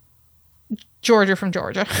Georgia from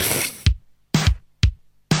Georgia.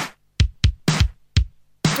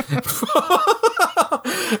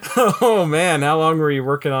 Oh man, how long were you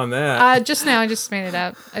working on that? Just now, I just made it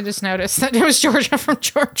up. I just noticed that it was Georgia from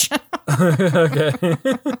Georgia. Okay.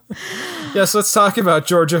 Yes, let's talk about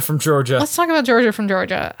Georgia from Georgia. Let's talk about Georgia from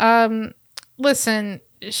Georgia. Listen,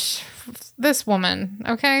 this woman,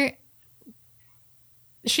 okay?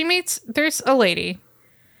 There's a lady,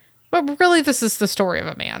 but really this is the story of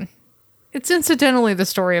a man. It's incidentally the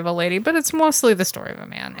story of a lady, but it's mostly the story of a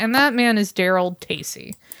man. And that man is Daryl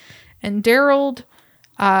Tacey. And Daryl,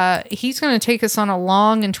 he's going to take us on a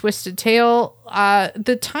long and twisted tale.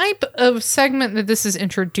 The type of segment that this is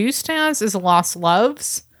introduced as is Lost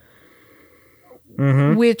Loves.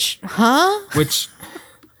 Mm-hmm. Which,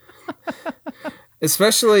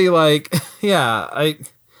 especially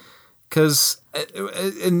because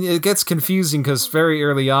it gets confusing because very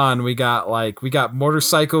early on we got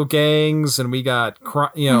motorcycle gangs and we got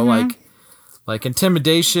like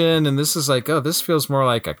intimidation, and this is this feels more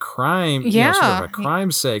like a crime, sort of a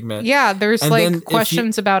crime segment. Yeah, there's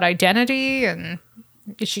questions about identity and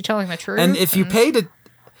is she telling the truth? And if you paid it,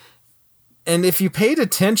 and if you paid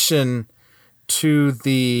attention to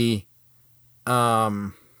the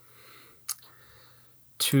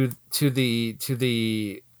to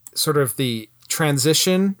the sort of the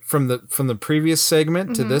transition from the previous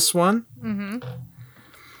segment to this one. Mm-hmm.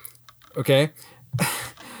 Okay.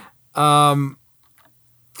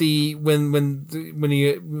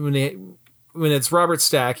 When it's Robert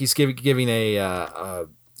Stack, he's giving a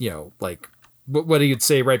like what he'd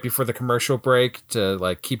say right before the commercial break to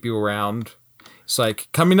like keep you around. It's like,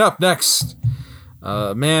 coming up next,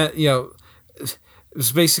 man, it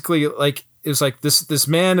was basically like, it was like this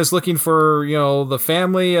man is looking for, the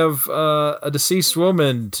family of a deceased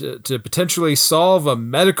woman to potentially solve a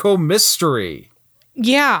medical mystery.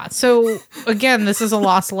 Yeah. So again, this is a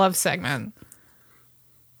lost love segment.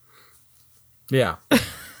 Yeah.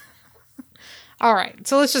 All right.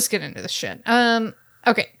 So let's just get into this shit.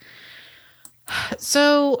 Okay.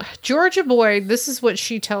 So Georgia Boyd, this is what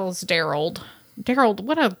she tells Daryl. Daryl,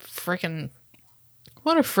 what a freaking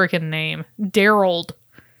name. Daryl.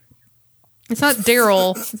 It's not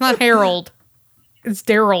Daryl. It's not Harold. It's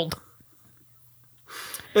Daryl.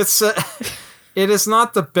 It is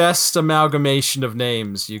not the best amalgamation of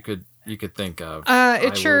names you could think of.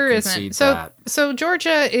 It sure isn't. So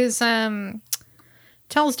Georgia is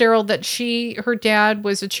tells Daryl that her dad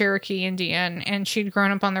was a Cherokee Indian and she'd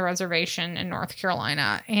grown up on the reservation in North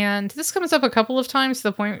Carolina. And this comes up a couple of times to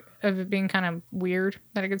the point of it being kind of weird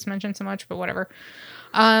that it gets mentioned so much, but whatever.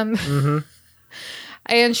 Mm-hmm.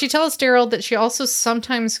 And she tells Daryl that she also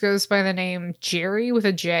sometimes goes by the name Jerry with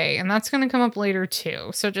a J, and that's going to come up later too.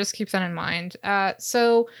 So just keep that in mind.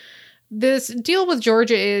 So this deal with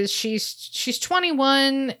Georgia is she's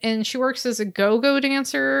 21 and she works as a go-go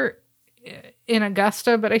dancer in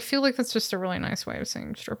Augusta, but I feel like that's just a really nice way of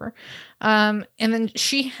saying stripper. And then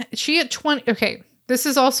she at 20. Okay, this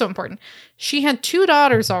is also important. She had 2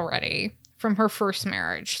 daughters already from her first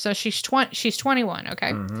marriage, so she's 21.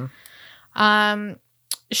 Okay. Mm-hmm.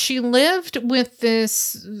 She lived with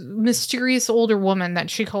this mysterious older woman that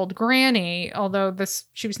she called Granny, although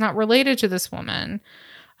she was not related to this woman.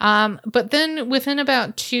 But then within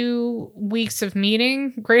about 2 weeks of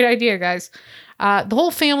meeting, great idea, guys. The whole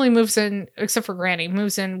family moves in, except for Granny,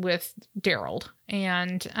 moves in with Daryl.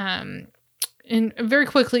 And very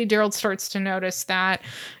quickly, Daryl starts to notice that,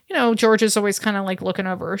 Georgia's always kind of like looking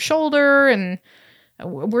over her shoulder and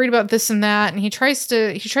worried about this and that. And he tries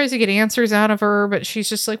to get answers out of her, but she's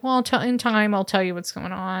just like, well, in time, I'll tell you what's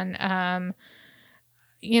going on.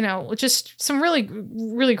 Just some really,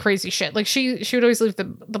 really crazy shit. Like she would always leave the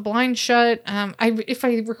blind shut. If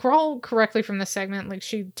I recall correctly from the segment, like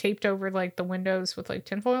she taped over like the windows with like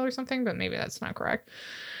tinfoil or something, but maybe that's not correct.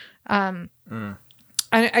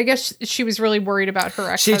 I guess she was really worried about her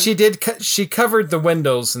ex. She covered the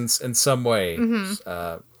windows in some way.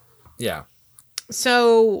 Mm-hmm. Yeah.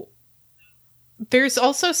 So there's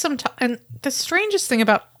also and the strangest thing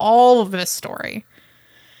about all of this story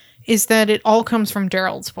is that it all comes from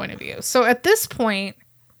Daryl's point of view. So at this point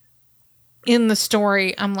in the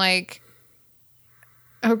story, I'm like,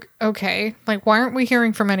 okay, like, why aren't we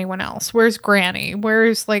hearing from anyone else? Where's Granny?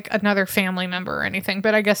 Where's like another family member or anything?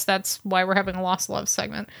 But I guess that's why we're having a lost love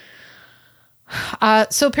segment.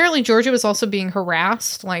 So apparently Georgia was also being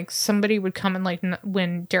harassed. Like somebody would come and like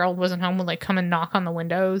when Daryl wasn't home would like come and knock on the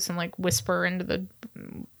windows and like whisper into the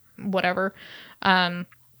whatever.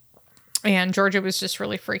 And Georgia was just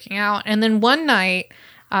really freaking out. And then one night,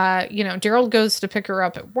 Daryl goes to pick her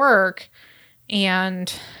up at work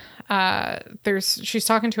and she's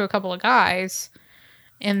talking to a couple of guys.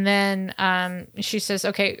 And then she says,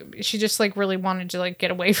 okay, she just like really wanted to like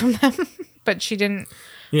get away from them, but she didn't.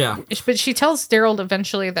 Yeah. But she tells Daryl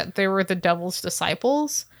eventually that they were the devil's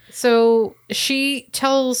disciples. So she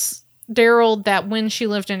tells Daryl that when she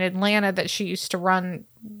lived in Atlanta that she used to run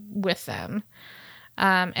with them.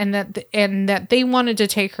 And that they wanted to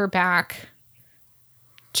take her back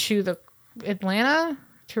to Atlanta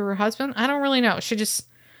to her husband. I don't really know.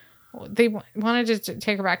 They wanted to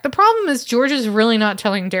take her back. The problem is Georgia's really not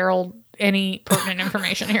telling Daryl any pertinent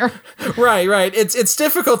information here. Right. It's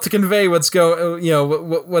difficult to convey what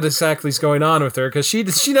exactly is going on with her because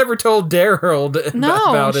she never told Daryl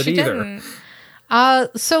about it either.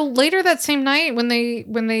 Didn't. So later that same night when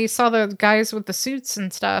they saw the guys with the suits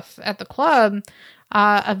and stuff at the club,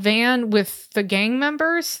 a van with the gang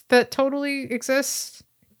members that totally exist,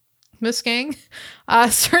 this gang,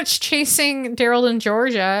 starts chasing Daryl and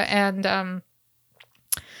Georgia. And, in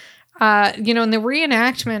the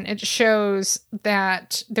reenactment, it shows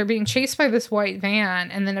that they're being chased by this white van.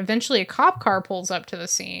 And then eventually a cop car pulls up to the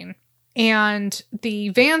scene. And the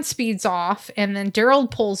van speeds off, and then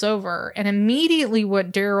Daryl pulls over, and immediately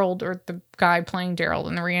what Daryl, or the guy playing Daryl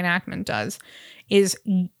in the reenactment, does is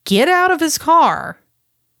get out of his car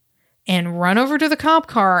and run over to the cop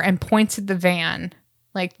car and points at the van.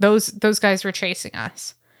 Like, those guys were chasing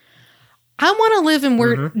us. I want to live in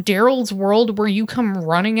where Daryl's world, where you come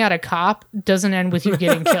running at a cop doesn't end with you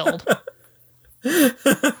getting killed.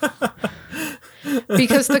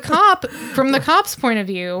 Because the cop, from the cop's point of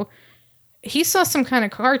view, he saw some kind of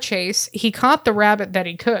car chase. He caught the rabbit that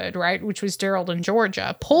he could, right? Which was Daryl in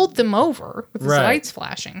Georgia, pulled them over with his lights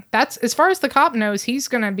flashing. That's, as far as the cop knows, he's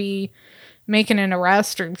going to be making an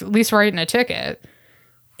arrest, or at least writing a ticket.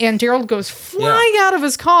 And Daryl goes flying out of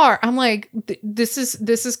his car. I'm like, this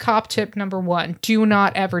is cop tip number 1. Do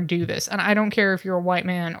not ever do this. And I don't care if you're a white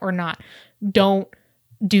man or not. Don't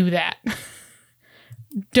do that.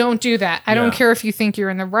 Don't do that. I don't care if you think you're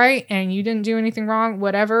in the right and you didn't do anything wrong,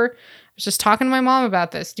 whatever. I was just talking to my mom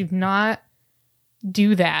about this. Do not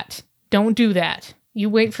do that. Don't do that. You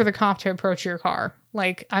wait for the cop to approach your car.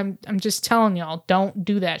 Like, I'm just telling y'all, don't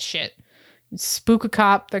do that shit. Spook a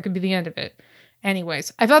cop, that could be the end of it.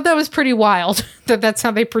 Anyways, I thought that was pretty wild that that's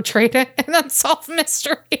how they portrayed it and unsolved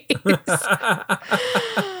mysteries.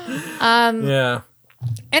 Yeah.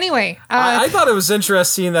 Anyway, I thought it was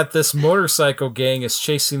interesting that this motorcycle gang is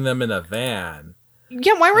chasing them in a van.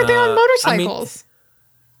 Yeah, why weren't they on motorcycles?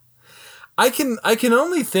 I can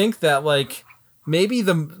only think that, like, maybe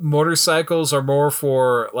the motorcycles are more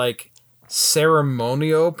for, like,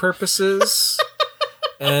 ceremonial purposes.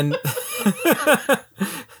 And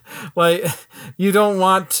like, you don't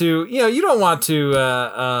want to yeah,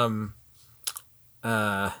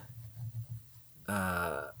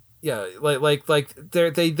 like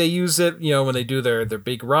they use it, you know, when they do their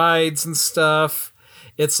big rides and stuff.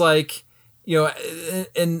 It's like, you know,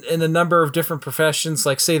 in a number of different professions,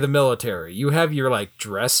 like, say, the military, you have your, like,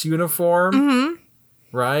 dress uniform,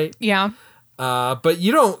 right? Yeah. But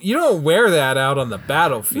you don't wear that out on the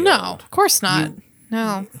battlefield. No, of course not.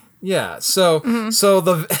 No. Yeah. So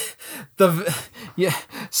the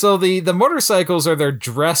motorcycles are their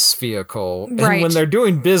dress vehicle, and when they're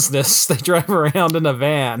doing business, they drive around in a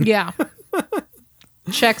van. Yeah.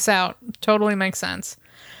 Checks out. Totally makes sense.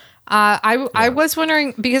 I was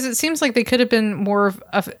wondering, because it seems like they could have been more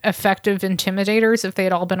of effective intimidators if they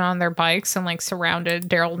had all been on their bikes and, like, surrounded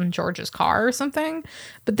Daryl and Georgia's car or something.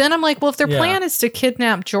 But then I'm like, well, if their plan is to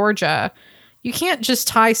kidnap Georgia, you can't just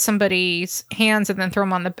tie somebody's hands and then throw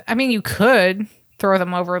them on the... I mean, you could throw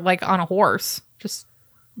them over, like, on a horse. Just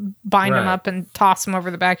bind them up and toss them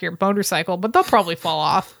over the back of your motorcycle, but they'll probably fall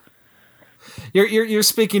off. You're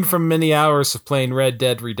speaking from many hours of playing Red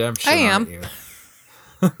Dead Redemption. I am. Aren't you?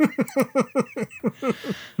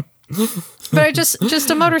 But just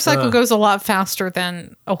a motorcycle goes a lot faster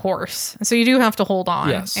than a horse, so you do have to hold on.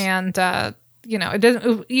 Yes. And you know, it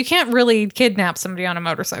doesn't. You can't really kidnap somebody on a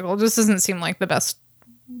motorcycle. It just doesn't seem like the best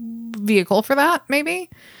vehicle for that.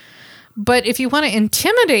 Maybe, but if you want to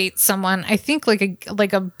intimidate someone, I think like a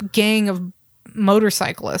gang of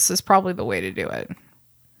motorcyclists is probably the way to do it.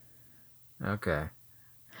 Okay.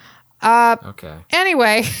 Okay.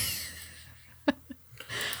 Anyway.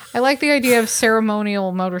 I like the idea of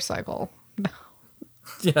ceremonial motorcycle.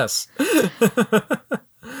 Yes.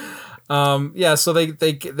 Yeah, so they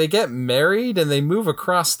get married and they move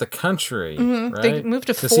across the country, right? They move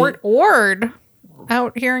to Fort Ord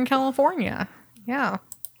out here in California. Yeah.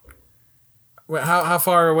 How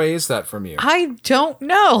far away is that from you? I don't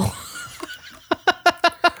know.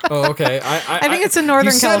 Oh, okay. I think it's in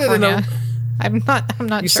Northern California. I'm not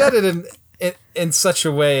sure. You said it in such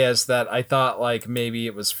a way as that I thought, like, maybe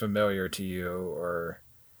it was familiar to you or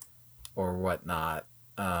whatnot.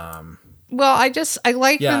 Well, I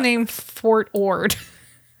like the name Fort Ord.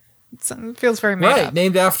 It feels very made up.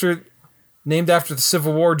 Named after the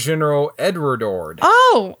Civil War General Edward Ord.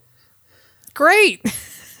 Oh, great!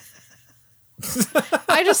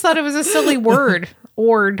 I just thought it was a silly word.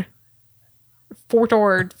 Ord. Fort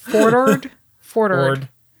Ord. Fort Ord. Fort Ord.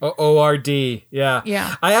 O-R-D. Yeah.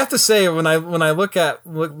 Yeah. I have to say, when I look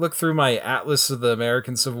through my Atlas of the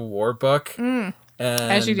American Civil War book, and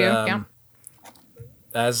as you do, yeah.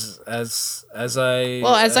 As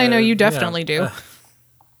I know you definitely do.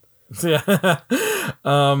 Yeah.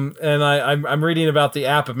 And I'm reading about the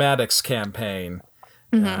Appomattox campaign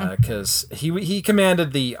because he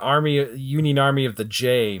commanded the Union Army of the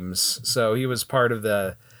James, so he was part of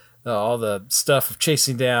all the stuff of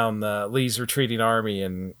chasing down Lee's retreating army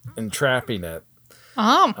and trapping it.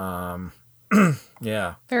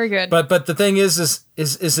 Yeah. Very good. But the thing is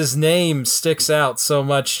his name sticks out so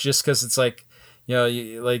much just because it's like,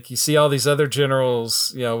 you see all these other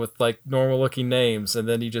generals, with like normal looking names, and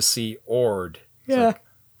then you just see Ord. Yeah.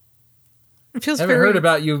 It feels haven't heard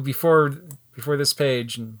about you before this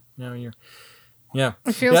page, and you're. Yeah.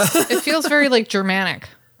 It feels very like Germanic,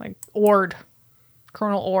 like Ord,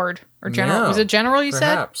 Colonel Ord, or General. No, was it General? You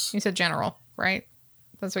perhaps. said. You said General, right?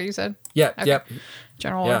 That's what you said. Yeah. Okay. Yep.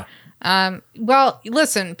 General. Yeah. Ord. Well,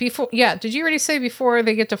 listen. Before, did you already say before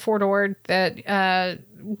they get to Fort Ord that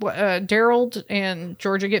Daryl and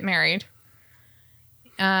Georgia get married?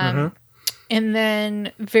 And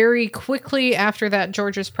then very quickly after that,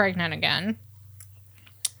 Georgia's pregnant again.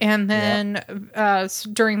 And then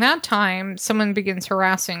during that time, someone begins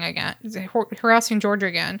harassing Georgia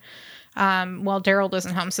again while Daryl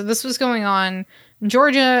isn't home. So this was going on in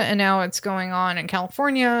Georgia, and now it's going on in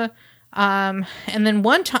California. And then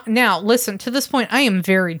one time, now listen, to this point, I am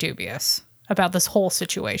very dubious about this whole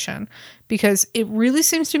situation because it really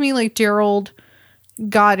seems to me like Daryl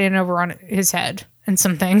got in over on his head and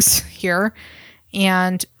some things here.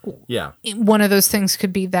 And one of those things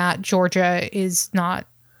could be that Georgia is not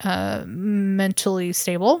mentally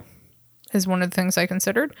stable is one of the things I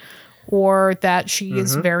considered, or that she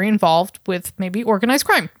is very involved with maybe organized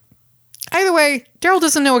crime. Either way, Daryl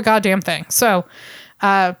doesn't know a goddamn thing. So,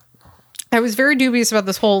 I was very dubious about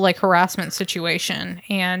this whole like harassment situation,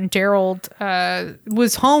 and Daryl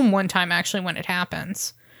was home one time actually when it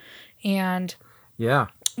happens, and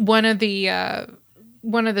one of the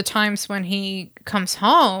times when he comes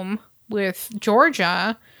home with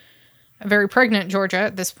Georgia, a very pregnant Georgia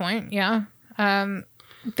at this point,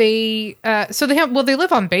 they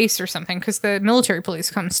live on base or something because the military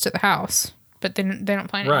police comes to the house, but they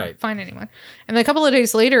don't find anyone. And then a couple of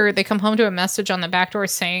days later, they come home to a message on the back door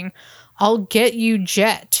saying, "I'll get you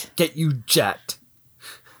Jet." Get you Jet.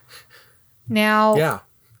 Now,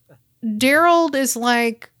 Daryl is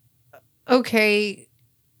like, okay,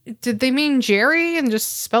 did they mean Jerry and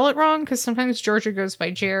just spell it wrong? Because sometimes Georgia goes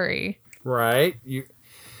by Jerry. Right.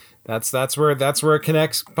 That's where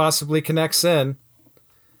it possibly connects in.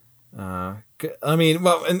 I mean,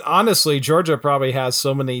 well, and honestly, Georgia probably has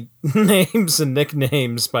so many names and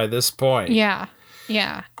nicknames by this point. Yeah.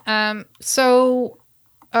 So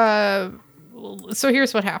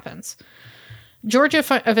here's what happens. Georgia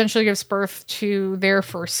eventually gives birth to their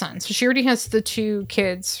first son. So she already has the two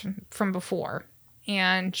kids from before,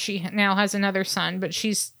 and she now has another son, but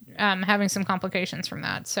she's having some complications from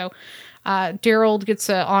that. So Daryl gets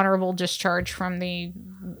an honorable discharge from the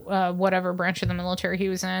whatever branch of the military he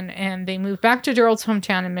was in, and they move back to Daryl's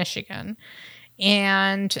hometown in Michigan.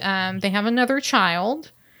 And they have another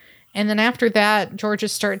child. And then after that, Georgia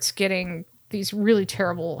starts getting these really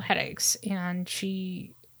terrible headaches. And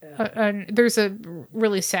there's a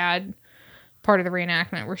really sad part of the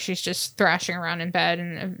reenactment where she's just thrashing around in bed,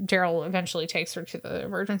 and Daryl eventually takes her to the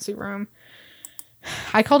emergency room.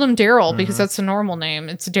 I called him Daryl because that's a normal name.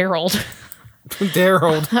 It's Daryl.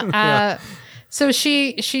 Daryl. So she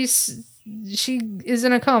is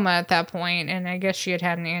in a coma at that point, and I guess she had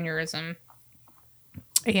an aneurysm.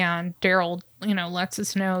 And Daryl, lets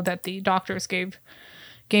us know that the doctors gave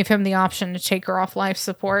him the option to take her off life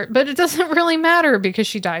support, but it doesn't really matter because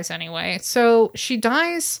she dies anyway. So she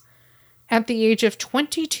dies at the age of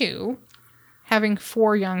 22, having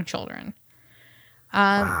 4 young children.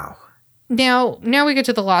 Wow. Now we get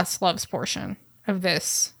to the lost loves portion of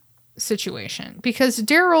this situation, because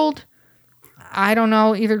Daryl, I don't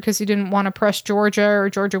know, either because he didn't want to press Georgia or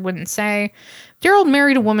Georgia wouldn't say, Daryl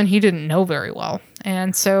married a woman he didn't know very well.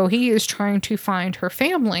 And so he is trying to find her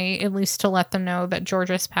family, at least to let them know that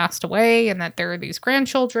Georgia's passed away and that there are these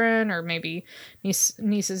grandchildren or maybe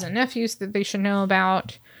nieces and nephews that they should know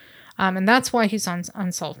about. And that's why he's on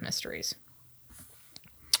Unsolved Mysteries.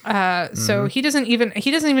 So he doesn't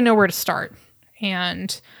even know where to start.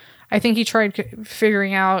 And I think he tried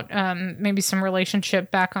figuring out maybe some relationship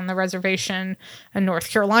back on the reservation in North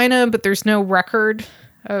Carolina, but there's no record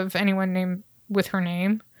of anyone named with her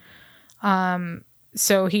name.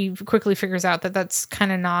 So he quickly figures out that that's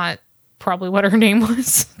kind of not probably what her name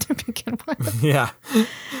was to begin with. Yeah.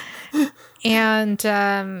 And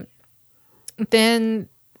then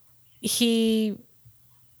he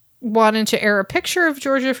wanted to air a picture of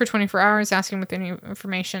Georgia for 24 hours, asking with any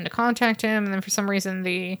information to contact him. And then for some reason,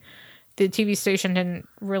 the TV station didn't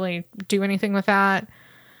really do anything with that.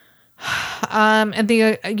 And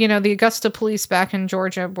the Augusta police back in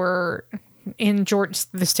Georgia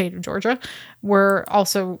the state of Georgia, were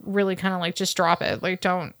also really kind of like, just drop it. Like,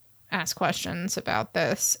 don't ask questions about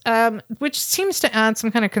this. Which seems to add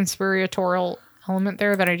some kind of conspiratorial element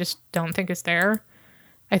there that I just don't think is there.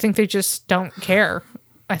 I think they just don't care.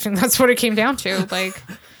 I think that's what it came down to. Like,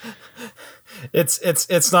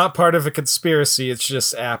 It's not part of a conspiracy. It's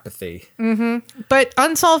just apathy. But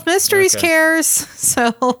Unsolved Mysteries Okay. cares.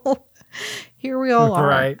 So here we all are.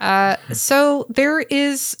 Right. So there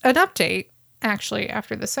is an update, actually,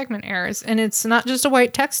 after the segment airs. And it's not just a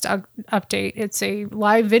white text update. It's a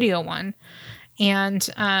live video one. And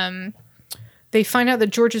they find out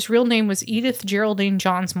that George's real name was Edith Geraldine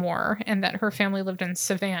Johns Moore. And that her family lived in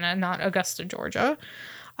Savannah, not Augusta, Georgia.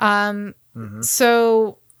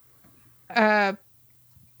 So...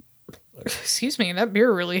 excuse me, that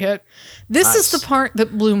beer really hit. This is the part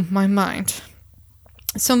that blew my mind.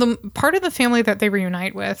 So the part of the family that they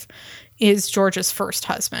reunite with is George's first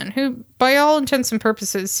husband, who by all intents and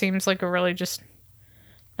purposes seems like a really just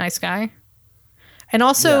nice guy. And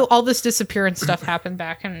also all this disappearance stuff happened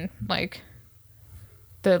back in like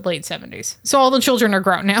the late 70s. So all the children are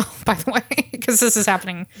grown now, by the way, because this is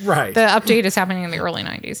happening. Right. The update is happening in the early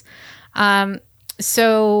 90s.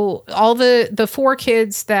 So all the 4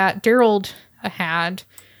 kids that Daryl had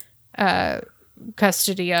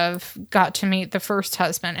custody of got to meet the first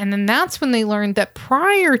husband. And then that's when they learned that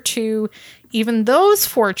prior to even those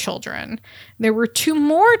 4 children, there were 2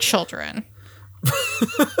 more children.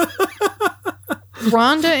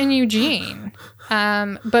 Rhonda and Eugene.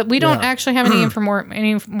 But we don't actually have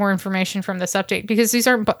any more information from this update because these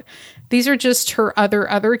are just her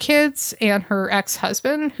other kids and her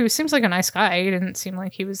ex-husband, who seems like a nice guy. He didn't seem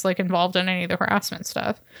like he was like involved in any of the harassment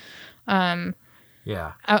stuff.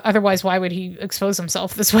 Otherwise, why would he expose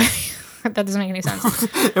himself this way? That doesn't make any sense.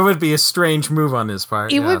 It would be a strange move on his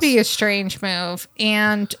part. It would be a strange move.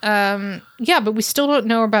 And but we still don't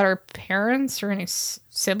know about her parents or any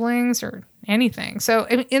siblings or anything. So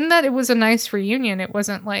in that it was a nice reunion, it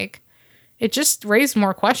wasn't like, it just raised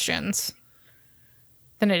more questions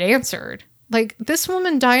than it answered. Like, this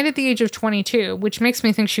woman died at the age of 22, which makes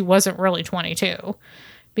me think she wasn't really 22.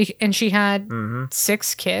 And she had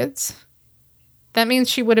 6 kids. That means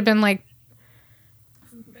she would have been like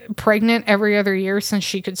pregnant every other year since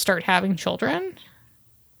she could start having children.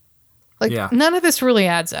 Like, none of this really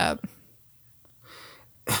adds up.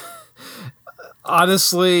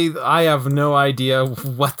 Honestly, I have no idea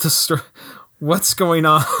what's going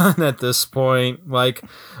on at this point. Like,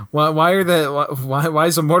 why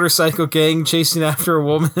is a motorcycle gang chasing after a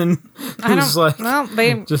woman who's like? Well,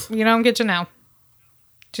 you don't get to know.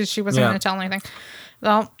 Just she wasn't going to tell anything.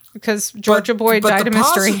 Well, because Georgia Boyd died a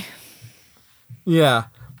mystery. Yeah,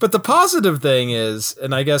 but the positive thing is,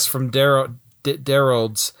 and I guess from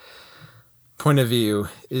Daryl's point of view,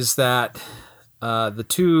 is that the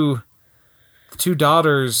two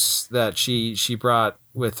daughters that she brought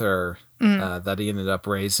with her that he ended up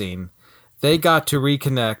raising, they got to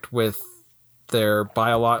reconnect with their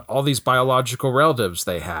all these biological relatives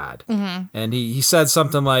they had. And he said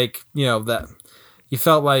something like, that he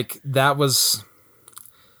felt like that was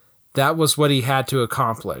what he had to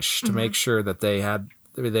accomplish to make sure that they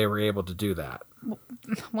were able to do that.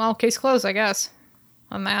 Well, case closed, I guess,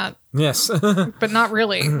 on that. Yes. But not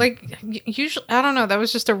really. Like, usually, I don't know, that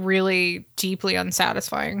was just a really deeply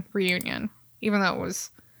unsatisfying reunion, even though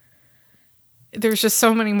there's just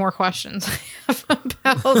so many more questions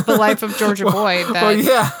about the life of Georgia Boyd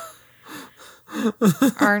that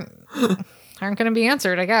aren't going to be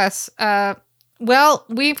answered, I guess. Well,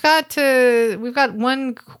 we've got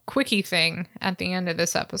one quickie thing at the end of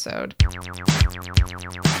this episode.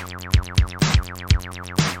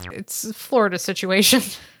 It's a Florida situation.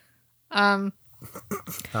 How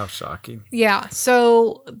shocking. Yeah.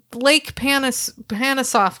 So Lake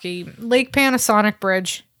Panasonic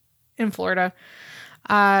Bridge in Florida.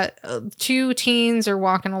 2 teens are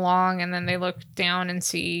walking along, and then they look down and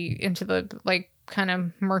see into the like kind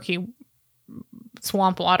of murky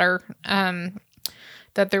swamp water.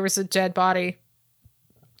 That there was a dead body,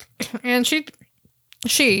 and she,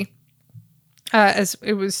 as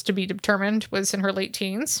it was to be determined, was in her late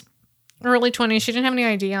teens, early 20s. She didn't have any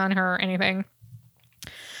ID on her or anything.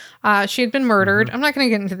 She had been murdered. I'm not going to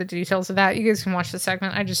get into the details of that. You guys can watch the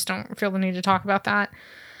segment. I just don't feel the need to talk about that.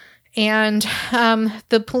 And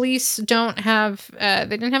the police didn't have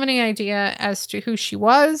any idea as to who she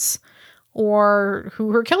was or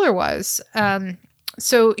who her killer was.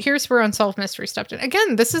 So here's where Unsolved Mystery stepped in.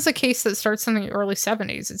 Again, this is a case that starts in the early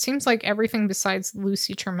 70s. It seems like everything besides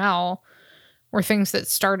Lucy Trammell were things that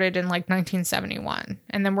started in like 1971.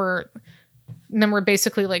 And then we're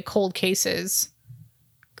basically like cold cases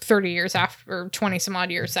 30 years after, or 20 some odd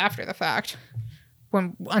years after the fact,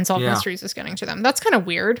 when Unsolved Mysteries is getting to them. That's kind of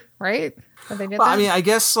weird, right? That they did that? I mean, I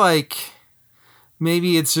guess like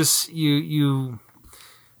maybe it's just you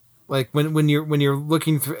like when you're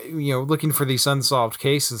looking for looking for these unsolved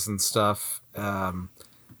cases and stuff,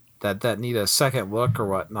 that need a second look or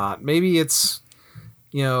whatnot. Maybe it's,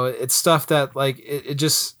 it's stuff that like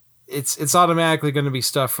it's automatically going to be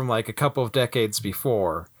stuff from like a couple of decades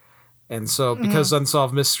before. And so because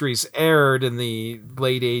Unsolved Mysteries aired in the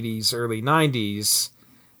late 80s, early 90s,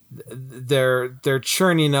 they're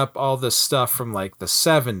churning up all this stuff from like the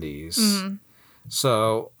 70s.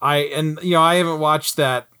 So I haven't watched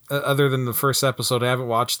that other than the first episode. I haven't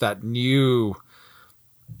watched that new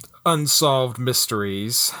Unsolved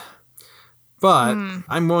Mysteries, but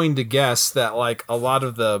I'm willing to guess that like a lot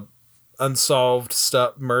of the unsolved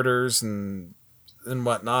stuff, murders and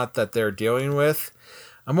whatnot that they're dealing with,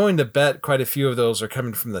 I'm willing to bet quite a few of those are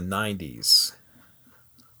coming from the 90s.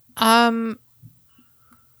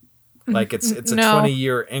 Like it's a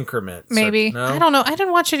 20-year increment. Maybe. So, no? I don't know. I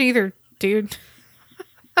didn't watch it either, dude.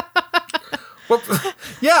 Well,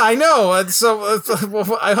 yeah, I know. And so I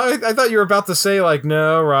thought you were about to say like,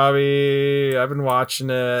 no, Robbie, I've been watching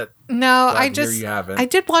it. No, You haven't. I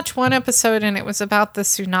did watch one episode and it was about the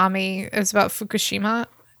tsunami. It was about Fukushima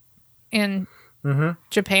in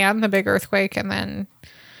Japan, the big earthquake, and then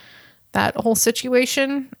that whole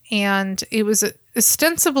situation. And it was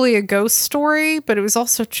ostensibly a ghost story, but it was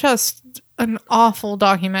also just an awful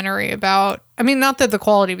documentary about, I mean, not that the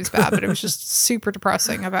quality was bad, but it was just super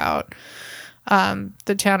depressing about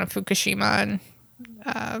the town of Fukushima.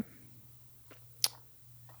 And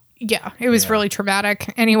it was really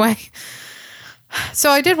traumatic. Anyway, so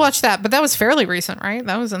I did watch that, but that was fairly recent, right?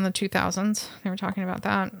 That was in the 2000s. They were talking about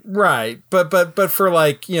that. Right. But for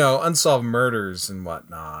like, unsolved murders and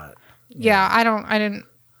whatnot. Yeah, I don't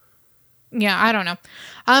know.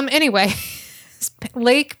 Anyway,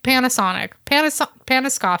 Lake Panasonic,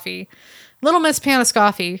 Paniscoffee, Little Miss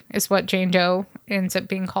Paniscoffee is what Jane Doe ends up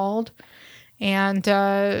being called. And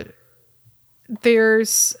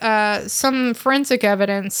there's some forensic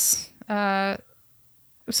evidence. So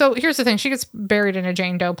here's the thing. She gets buried in a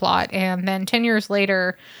Jane Doe plot. And then 10 years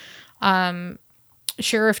later,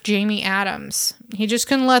 Sheriff Jamie Adams, he just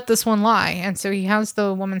couldn't let this one lie. And so he has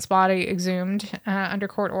the woman's body exhumed under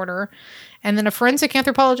court order. And then a forensic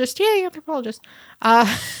anthropologist,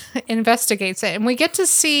 investigates it. And we get to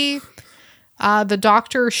see the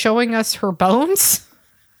doctor showing us her bones,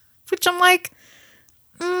 which I'm like,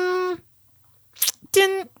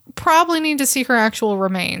 didn't probably need to see her actual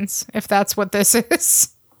remains if that's what this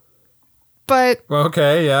is. But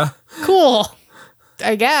okay, yeah. Cool.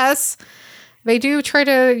 I guess. They do try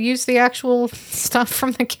to use the actual stuff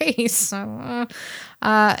from the case. So,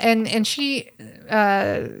 and she,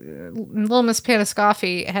 Little Miss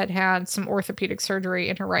Paniscoffee had some orthopedic surgery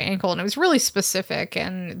in her right ankle, and it was really specific,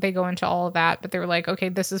 and they go into all of that, but they were like, okay,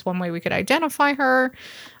 this is one way we could identify her.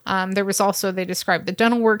 There was also, they described the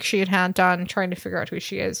dental work she had done, trying to figure out who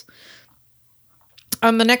she is.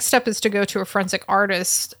 The next step is to go to a forensic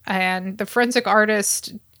artist, and the forensic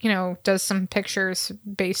artist, does some pictures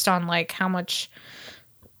based on like how much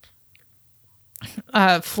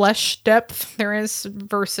flesh depth there is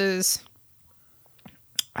versus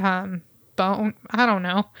bone. I don't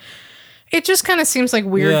know. It just kind of seems like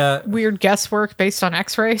weird guesswork based on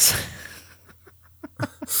x-rays.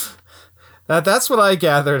 That's what I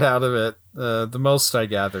gathered out of it. The most I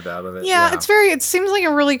gathered out of it. Yeah, it seems like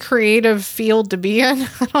a really creative field to be in.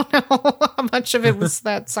 I don't know how much of it was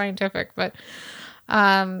that scientific, but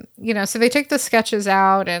so they take the sketches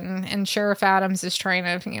out, and Sheriff Adams is trying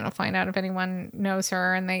to, find out if anyone knows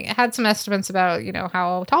her. And they had some estimates about,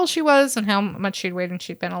 how tall she was and how much she'd weighed when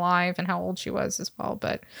she'd been alive and how old she was as well.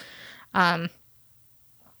 But,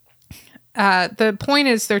 the point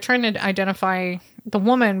is they're trying to identify the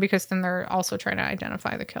woman because then they're also trying to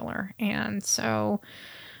identify the killer. And so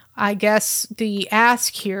I guess the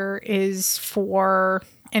ask here is for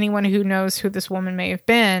anyone who knows who this woman may have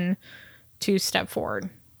been to step forward.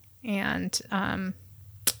 And we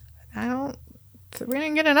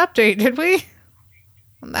didn't get an update, did we?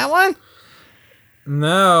 On that one?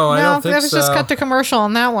 No, I don't think so. No, that was just cut to commercial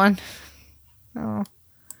on that one. Oh.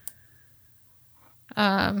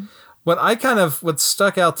 What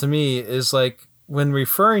stuck out to me is like when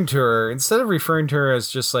referring to her, instead of referring to her as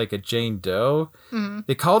just like a Jane Doe,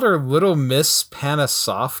 they called her Little Miss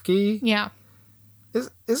Paniscoffee. Yeah.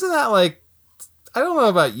 Isn't that like, I don't know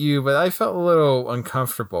about you, but I felt a little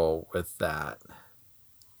uncomfortable with that.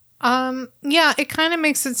 Yeah, it kind of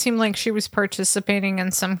makes it seem like she was participating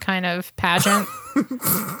in some kind of pageant.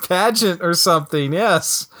 Pageant or something,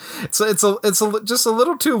 yes. It's just a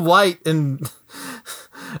little too light in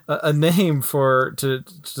a name to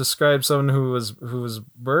describe someone who was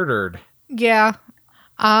murdered. Yeah.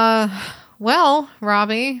 Well,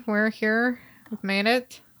 Robbie, we're here. We've made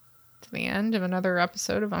it to the end of another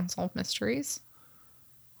episode of Unsolved Mysteries.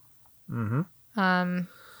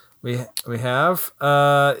 We have.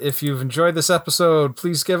 If you've enjoyed this episode,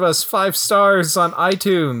 please give us 5 stars on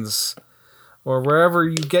iTunes or wherever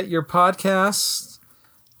you get your podcasts.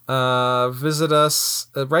 Visit us,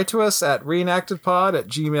 write to us at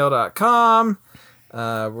reenactedpod@gmail.com.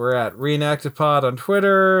 We're at reenactedpod on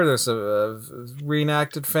Twitter. There's a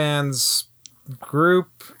Reenacted Fans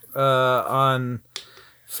group on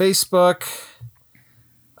Facebook.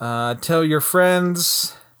 Tell your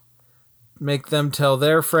friends. Make them tell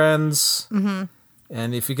their friends. Mm-hmm.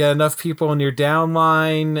 And if you get enough people in your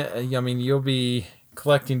downline, I mean, you'll be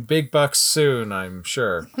collecting big bucks soon, I'm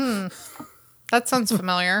sure. That sounds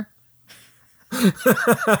familiar.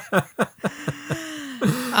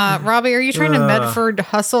 Robbie, are you trying to Medford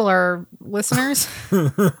hustle our listeners?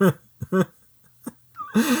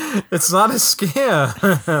 It's not a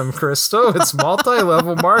scam, Christo. It's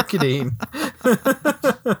multi-level marketing.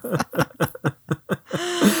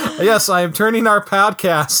 Yes, I am turning our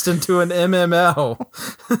podcast into an MML.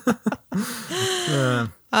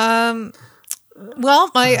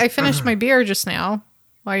 Well, I finished my beer just now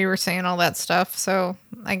while you were saying all that stuff, so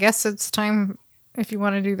I guess it's time if you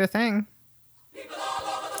want to do the thing.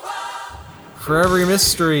 For every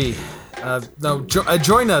mystery,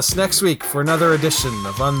 join us next week for another edition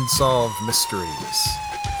of Unsolved Mysteries.